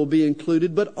Israel will be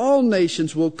included, but all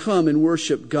nations will come and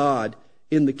worship God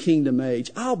in the kingdom age.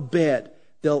 I'll bet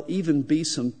there'll even be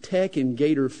some Tech and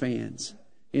Gator fans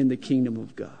in the kingdom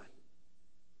of God.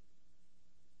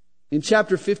 In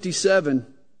chapter 57,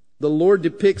 the Lord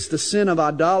depicts the sin of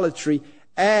idolatry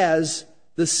as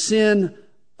the sin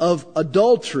of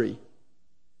adultery.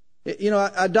 You know,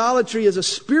 idolatry is a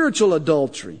spiritual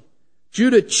adultery.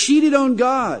 Judah cheated on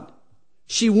God.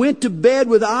 She went to bed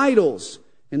with idols.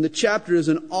 And the chapter is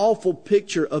an awful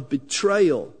picture of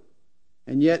betrayal.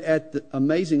 And yet,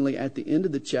 amazingly, at the end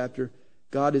of the chapter,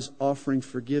 God is offering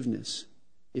forgiveness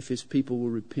if His people will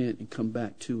repent and come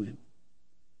back to Him.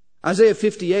 Isaiah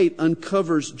 58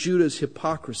 uncovers Judah's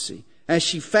hypocrisy. As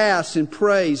she fasts and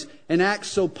prays and acts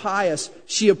so pious,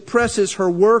 she oppresses her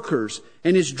workers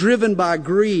and is driven by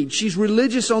greed. She's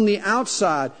religious on the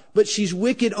outside, but she's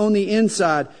wicked on the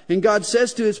inside. And God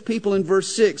says to His people in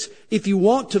verse 6, if you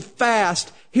want to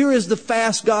fast, here is the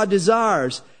fast God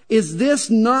desires. Is this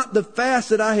not the fast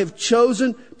that I have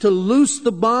chosen, to loose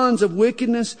the bonds of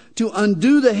wickedness, to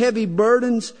undo the heavy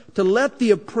burdens, to let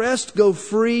the oppressed go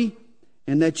free,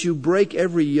 and that you break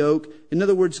every yoke? In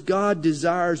other words, God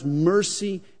desires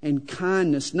mercy and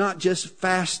kindness, not just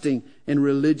fasting and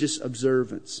religious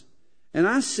observance. And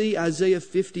I see Isaiah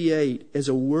 58 as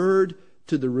a word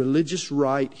to the religious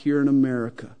right here in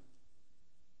America.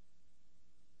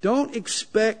 Don't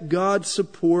expect God's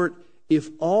support if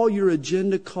all your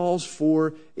agenda calls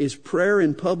for is prayer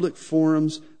in public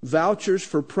forums, vouchers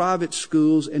for private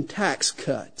schools, and tax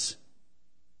cuts.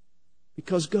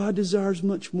 Because God desires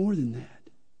much more than that.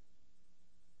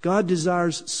 God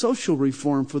desires social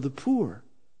reform for the poor,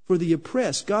 for the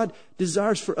oppressed. God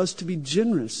desires for us to be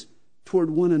generous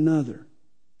toward one another.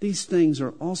 These things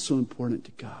are also important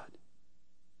to God.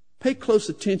 Pay close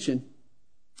attention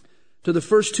to the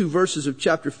first two verses of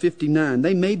chapter 59.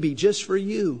 They may be just for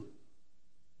you.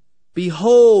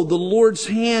 Behold, the Lord's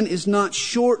hand is not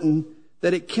shortened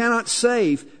that it cannot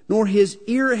save, nor His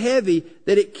ear heavy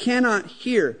that it cannot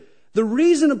hear. The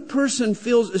reason a person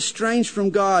feels estranged from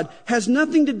God has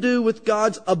nothing to do with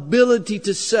God's ability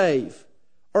to save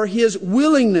or His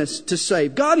willingness to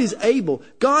save. God is able.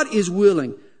 God is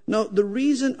willing. No, the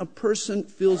reason a person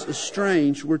feels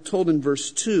estranged, we're told in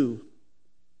verse 2,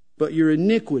 but your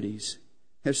iniquities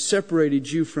have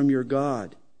separated you from your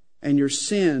God, and your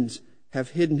sins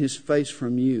have hidden His face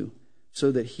from you,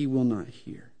 so that He will not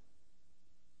hear.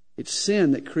 It's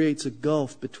sin that creates a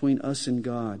gulf between us and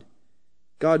God.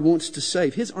 God wants to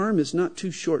save. His arm is not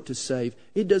too short to save.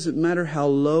 It doesn't matter how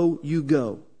low you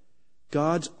go.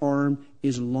 God's arm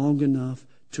is long enough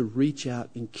to reach out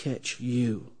and catch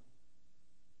you.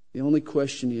 The only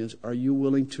question is, are you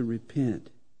willing to repent?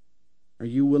 Are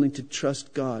you willing to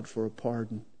trust God for a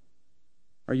pardon?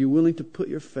 Are you willing to put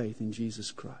your faith in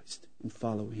Jesus Christ and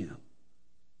follow Him?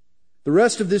 The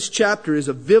rest of this chapter is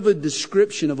a vivid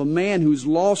description of a man who's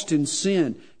lost in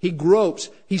sin. He gropes.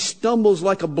 He stumbles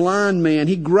like a blind man.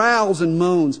 He growls and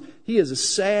moans. He is a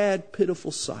sad,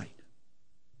 pitiful sight.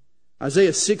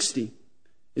 Isaiah 60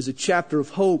 is a chapter of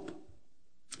hope.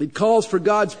 It calls for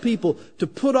God's people to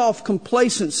put off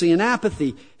complacency and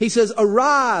apathy. He says,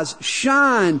 arise,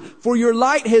 shine, for your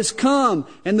light has come,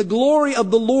 and the glory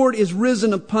of the Lord is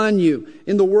risen upon you.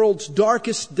 In the world's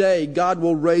darkest day, God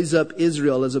will raise up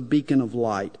Israel as a beacon of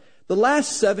light. The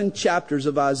last 7 chapters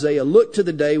of Isaiah look to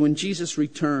the day when Jesus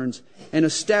returns and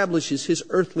establishes His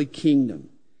earthly kingdom.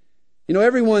 You know,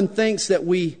 everyone thinks that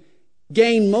we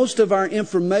gain most of our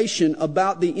information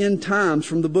about the end times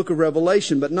from the book of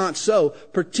Revelation, but not so,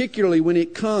 particularly when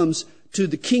it comes to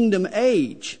the kingdom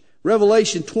age.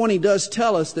 Revelation 20 does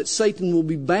tell us that Satan will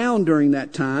be bound during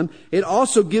that time. It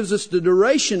also gives us the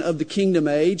duration of the kingdom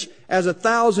age as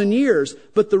 1,000 years.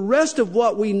 But the rest of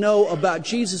what we know about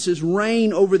Jesus'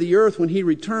 reign over the earth when He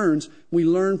returns, we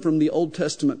learn from the Old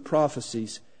Testament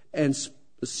prophecies, and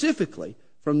specifically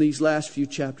from these last few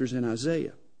chapters in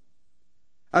Isaiah.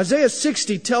 Isaiah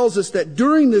 60 tells us that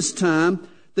during this time,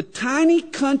 the tiny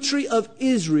country of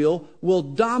Israel will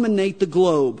dominate the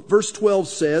globe. Verse 12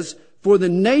 says, for the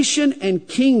nation and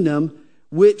kingdom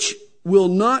which will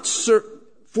not serve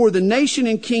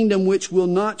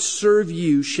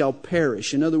you shall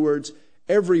perish. In other words,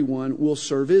 everyone will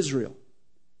serve Israel.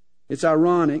 It's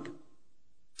ironic,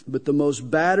 but the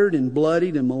most battered and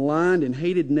bloodied and maligned and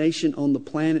hated nation on the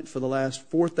planet for the last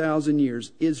 4,000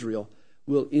 years, Israel,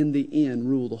 will in the end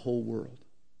rule the whole world.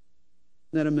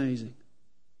 Isn't that amazing?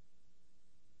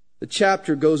 The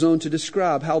chapter goes on to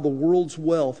describe how the world's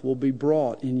wealth will be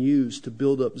brought and used to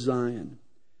build up Zion.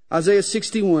 Isaiah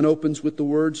 61 opens with the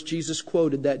words Jesus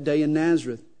quoted that day in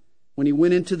Nazareth when he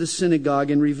went into the synagogue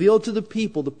and revealed to the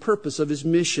people the purpose of his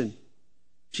mission.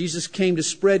 Jesus came to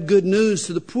spread good news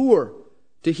to the poor,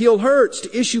 to heal hurts,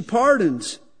 to issue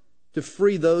pardons, to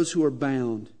free those who are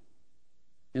bound.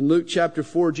 In Luke chapter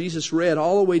 4, Jesus read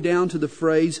all the way down to the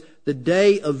phrase, the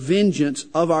day of vengeance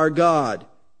of our God.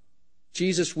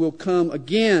 Jesus will come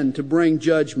again to bring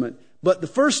judgment. But the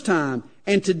first time,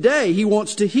 and today, he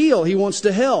wants to heal. He wants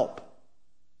to help.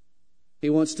 He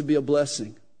wants to be a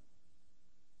blessing.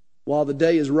 While the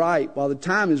day is right, while the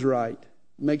time is right,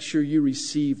 make sure you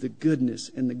receive the goodness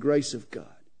and the grace of God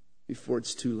before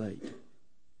it's too late.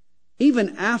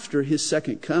 Even after his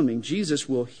second coming, Jesus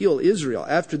will heal Israel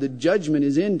after the judgment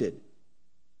is ended.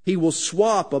 He will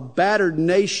swap a battered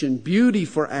nation beauty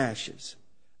for ashes,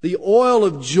 the oil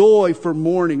of joy for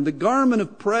mourning, the garment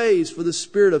of praise for the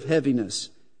spirit of heaviness.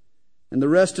 And the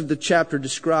rest of the chapter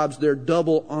describes their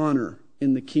double honor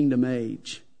in the kingdom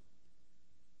age.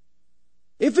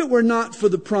 If it were not for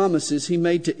the promises he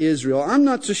made to Israel, I'm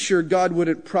not so sure God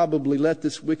wouldn't probably let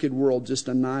this wicked world just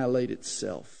annihilate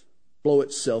itself, blow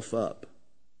itself up.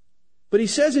 But he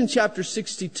says in chapter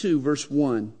 62, verse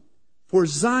 1, for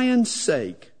Zion's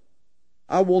sake,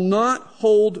 I will not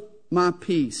hold my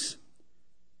peace.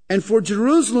 And for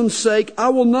Jerusalem's sake, I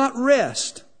will not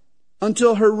rest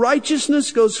until her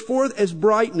righteousness goes forth as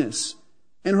brightness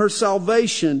and her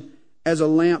salvation as a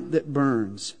lamp that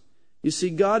burns. You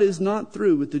see, God is not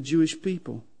through with the Jewish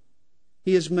people.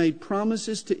 He has made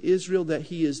promises to Israel that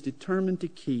he is determined to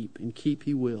keep, and keep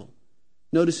he will.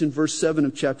 Notice in verse 7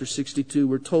 of chapter 62,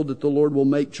 we're told that the Lord will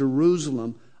make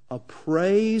Jerusalem a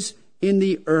praise in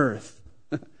the earth.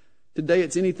 Today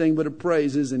it's anything but a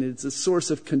praise, isn't it? It's a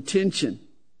source of contention.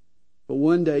 But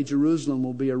one day Jerusalem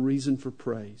will be a reason for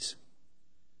praise.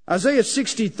 Isaiah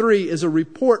 63 is a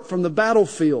report from the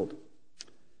battlefield.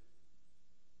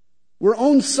 We're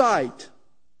on site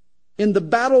in the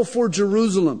battle for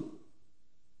Jerusalem.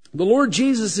 The Lord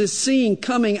Jesus is seen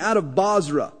coming out of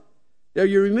Bozrah. Now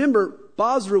you remember,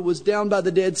 Bozrah was down by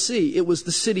the Dead Sea. It was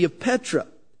the city of Petra.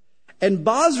 And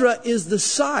Bozrah is the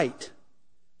site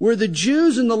where the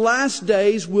Jews in the last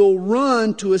days will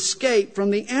run to escape from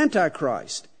the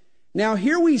Antichrist. Now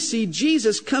here we see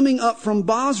Jesus coming up from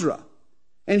Bozrah.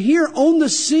 And here on the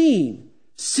scene,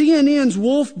 CNN's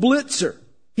Wolf Blitzer.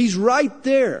 He's right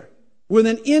there with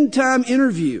an end-time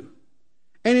interview.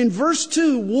 And in verse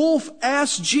 2, Wolf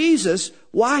asks Jesus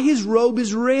why his robe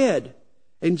is red.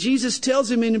 And Jesus tells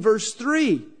him in verse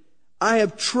 3, I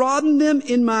have trodden them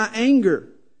in my anger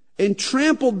and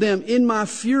trampled them in my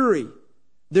fury.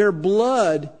 Their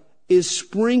blood is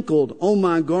sprinkled on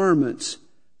my garments,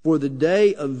 for the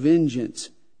day of vengeance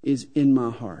is in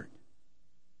my heart.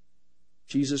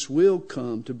 Jesus will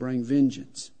come to bring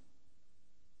vengeance.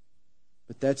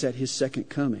 But that's at his second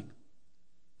coming.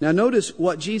 Now notice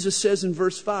what Jesus says in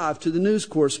verse 5 to the news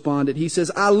correspondent. He says,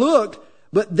 I looked,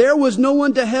 but there was no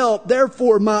one to help.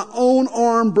 Therefore, my own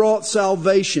arm brought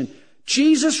salvation.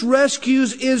 Jesus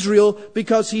rescues Israel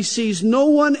because he sees no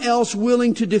one else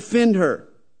willing to defend her.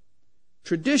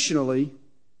 Traditionally,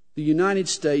 the United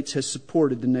States has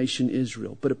supported the nation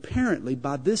Israel. But apparently,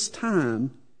 by this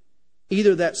time,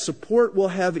 either that support will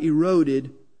have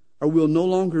eroded or will no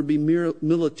longer be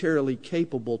militarily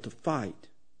capable to fight.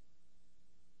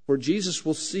 For Jesus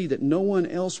will see that no one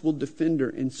else will defend her,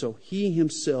 and so he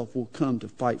himself will come to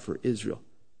fight for Israel.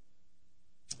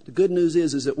 The good news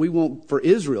is that we won't, for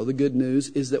Israel, the good news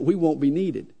is that we won't be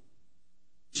needed.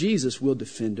 Jesus will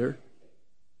defend her.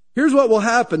 Here's what will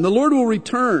happen. The Lord will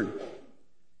return.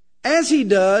 As he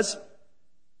does,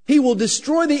 he will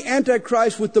destroy the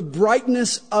Antichrist with the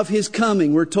brightness of his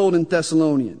coming, we're told in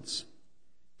Thessalonians.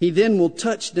 He then will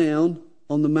touch down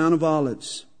on the Mount of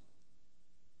Olives.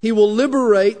 He will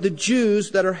liberate the Jews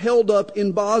that are held up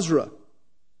in Bozrah.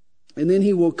 And then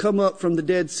he will come up from the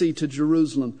Dead Sea to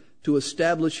Jerusalem to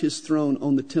establish his throne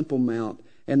on the Temple Mount.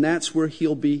 And that's where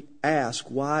he'll be asked,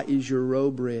 why is your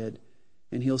robe red?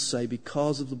 And he'll say,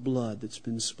 because of the blood that's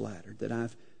been splattered,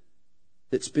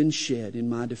 that's been shed in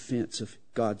my defense of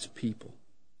God's people.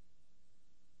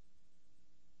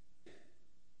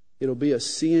 It'll be a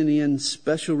CNN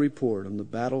special report on the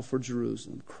battle for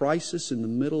Jerusalem. Crisis in the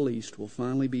Middle East will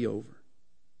finally be over.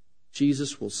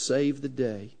 Jesus will save the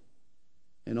day.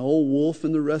 And old Wolf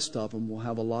and the rest of them will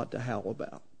have a lot to howl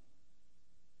about.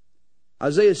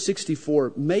 Isaiah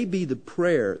 64 may be the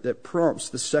prayer that prompts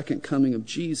the second coming of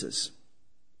Jesus.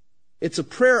 It's a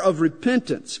prayer of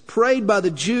repentance prayed by the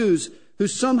Jews who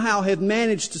somehow have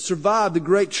managed to survive the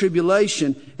Great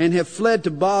Tribulation and have fled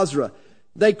to Bozrah.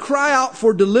 They cry out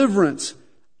for deliverance.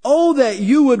 Oh, that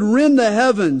you would rend the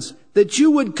heavens that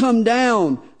you would come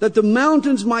down, that the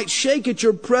mountains might shake at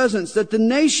your presence, that the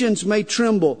nations may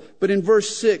tremble. But in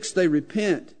verse 6, they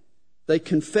repent. They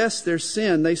confess their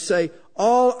sin. They say,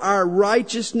 all our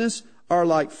righteousness are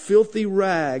like filthy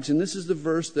rags. And this is the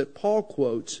verse that Paul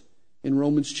quotes in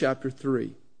Romans chapter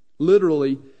 3.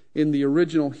 Literally, in the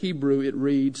original Hebrew, it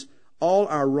reads, all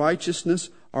our righteousness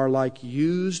are like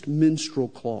used menstrual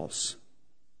cloths.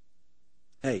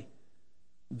 Hey,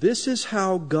 this is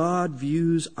how God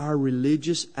views our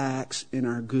religious acts and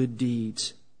our good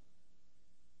deeds.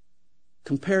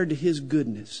 Compared to His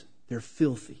goodness, they're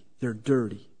filthy, they're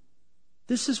dirty.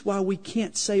 This is why we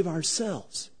can't save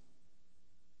ourselves.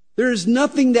 There is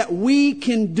nothing that we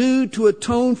can do to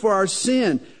atone for our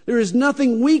sin. There is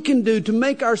nothing we can do to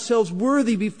make ourselves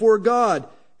worthy before God.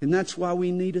 And that's why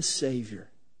we need a Savior.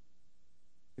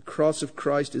 The cross of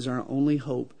Christ is our only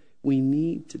hope. We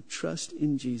need to trust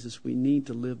in Jesus. We need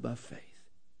to live by faith.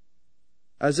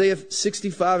 Isaiah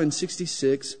 65 and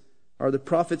 66 are the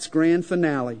prophet's grand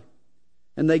finale.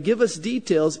 And they give us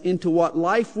details into what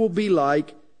life will be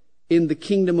like in the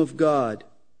kingdom of God.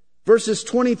 Verses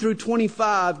 20 through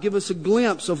 25 give us a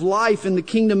glimpse of life in the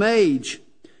kingdom age.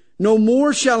 No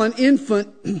more shall an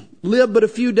infant live but a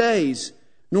few days,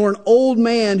 nor an old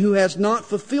man who has not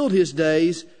fulfilled his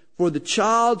days, for the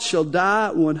child shall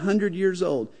die 100 years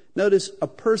old. Notice, a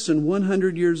person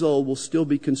 100 years old will still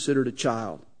be considered a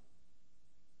child.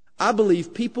 I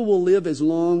believe people will live as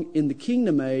long in the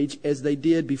kingdom age as they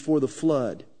did before the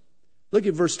flood. Look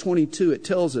at verse 22. It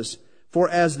tells us, for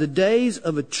as the days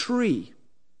of a tree,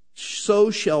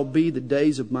 so shall be the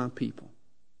days of my people.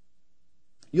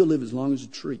 You'll live as long as a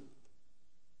tree.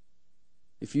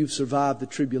 If you've survived the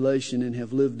tribulation and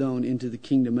have lived on into the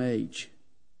kingdom age,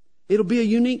 it'll be a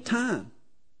unique time.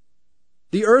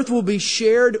 The earth will be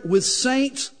shared with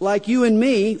saints like you and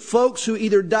me, folks who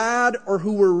either died or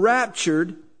who were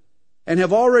raptured and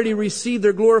have already received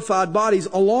their glorified bodies,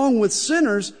 along with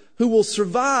sinners who will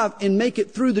survive and make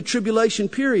it through the tribulation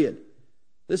period.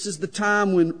 This is the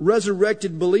time when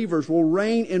resurrected believers will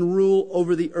reign and rule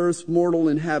over the earth's mortal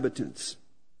inhabitants.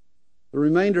 The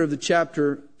remainder of the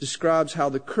chapter describes how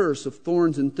the curse of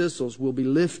thorns and thistles will be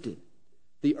lifted.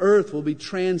 The earth will be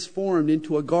transformed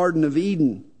into a Garden of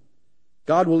Eden.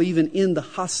 God will even end the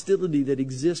hostility that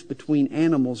exists between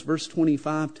animals. Verse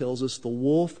 25 tells us the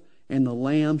wolf and the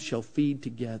lamb shall feed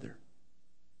together.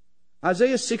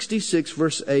 Isaiah 66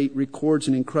 verse 8 records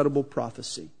an incredible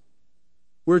prophecy.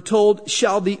 We're told,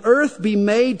 shall the earth be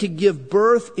made to give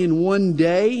birth in one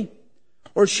day?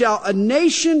 Or shall a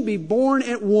nation be born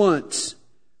at once?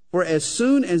 For as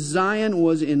soon as Zion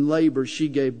was in labor, she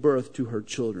gave birth to her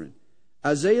children.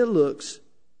 Isaiah looks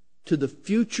to the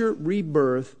future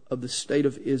rebirth of the state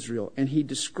of Israel, and he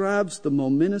describes the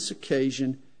momentous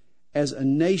occasion as a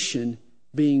nation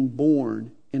being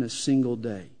born in a single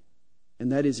day.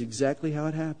 And that is exactly how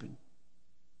it happened.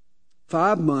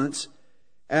 5 months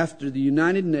after the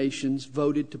United Nations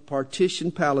voted to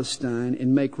partition Palestine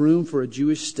and make room for a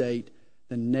Jewish state,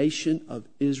 the nation of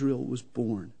Israel was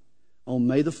born. On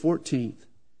May the 14th,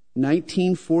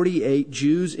 1948,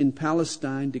 Jews in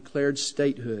Palestine declared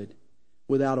statehood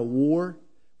without a war,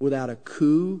 without a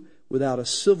coup, without a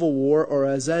civil war, or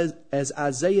as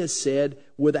Isaiah said,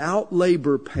 without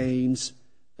labor pains,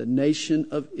 the nation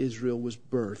of Israel was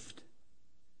birthed.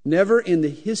 Never in the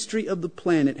history of the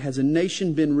planet has a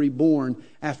nation been reborn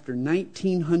after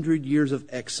 1900 years of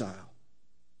exile.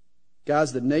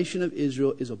 Guys, the nation of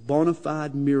Israel is a bona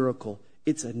fide miracle.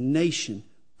 It's a nation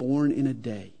born in a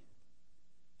day.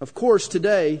 Of course,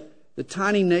 today, the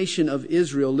tiny nation of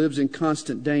Israel lives in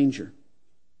constant danger.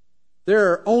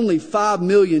 There are only 5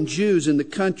 million Jews in the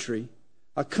country,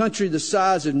 a country the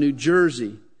size of New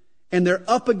Jersey, and they're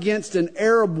up against an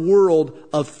Arab world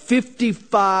of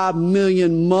 55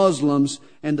 million Muslims,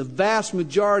 and the vast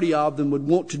majority of them would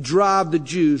want to drive the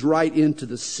Jews right into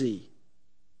the sea.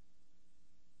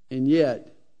 And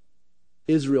yet,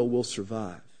 Israel will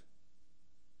survive,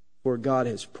 for God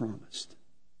has promised.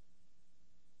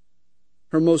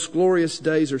 Her most glorious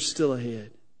days are still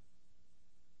ahead.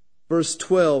 Verse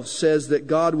 12 says that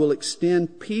God will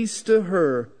extend peace to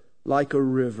her like a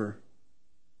river.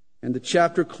 And the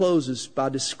chapter closes by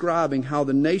describing how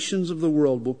the nations of the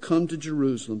world will come to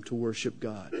Jerusalem to worship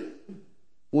God.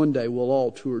 One day we'll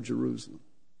all tour Jerusalem.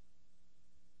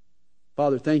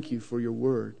 Father, thank you for your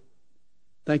word.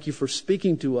 Thank you for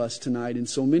speaking to us tonight in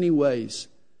so many ways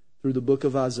through the book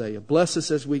of Isaiah. Bless us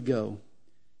as we go.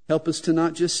 Help us to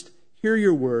not just hear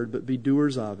your word, but be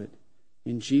doers of it.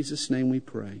 In Jesus' name we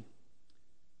pray.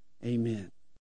 Amen.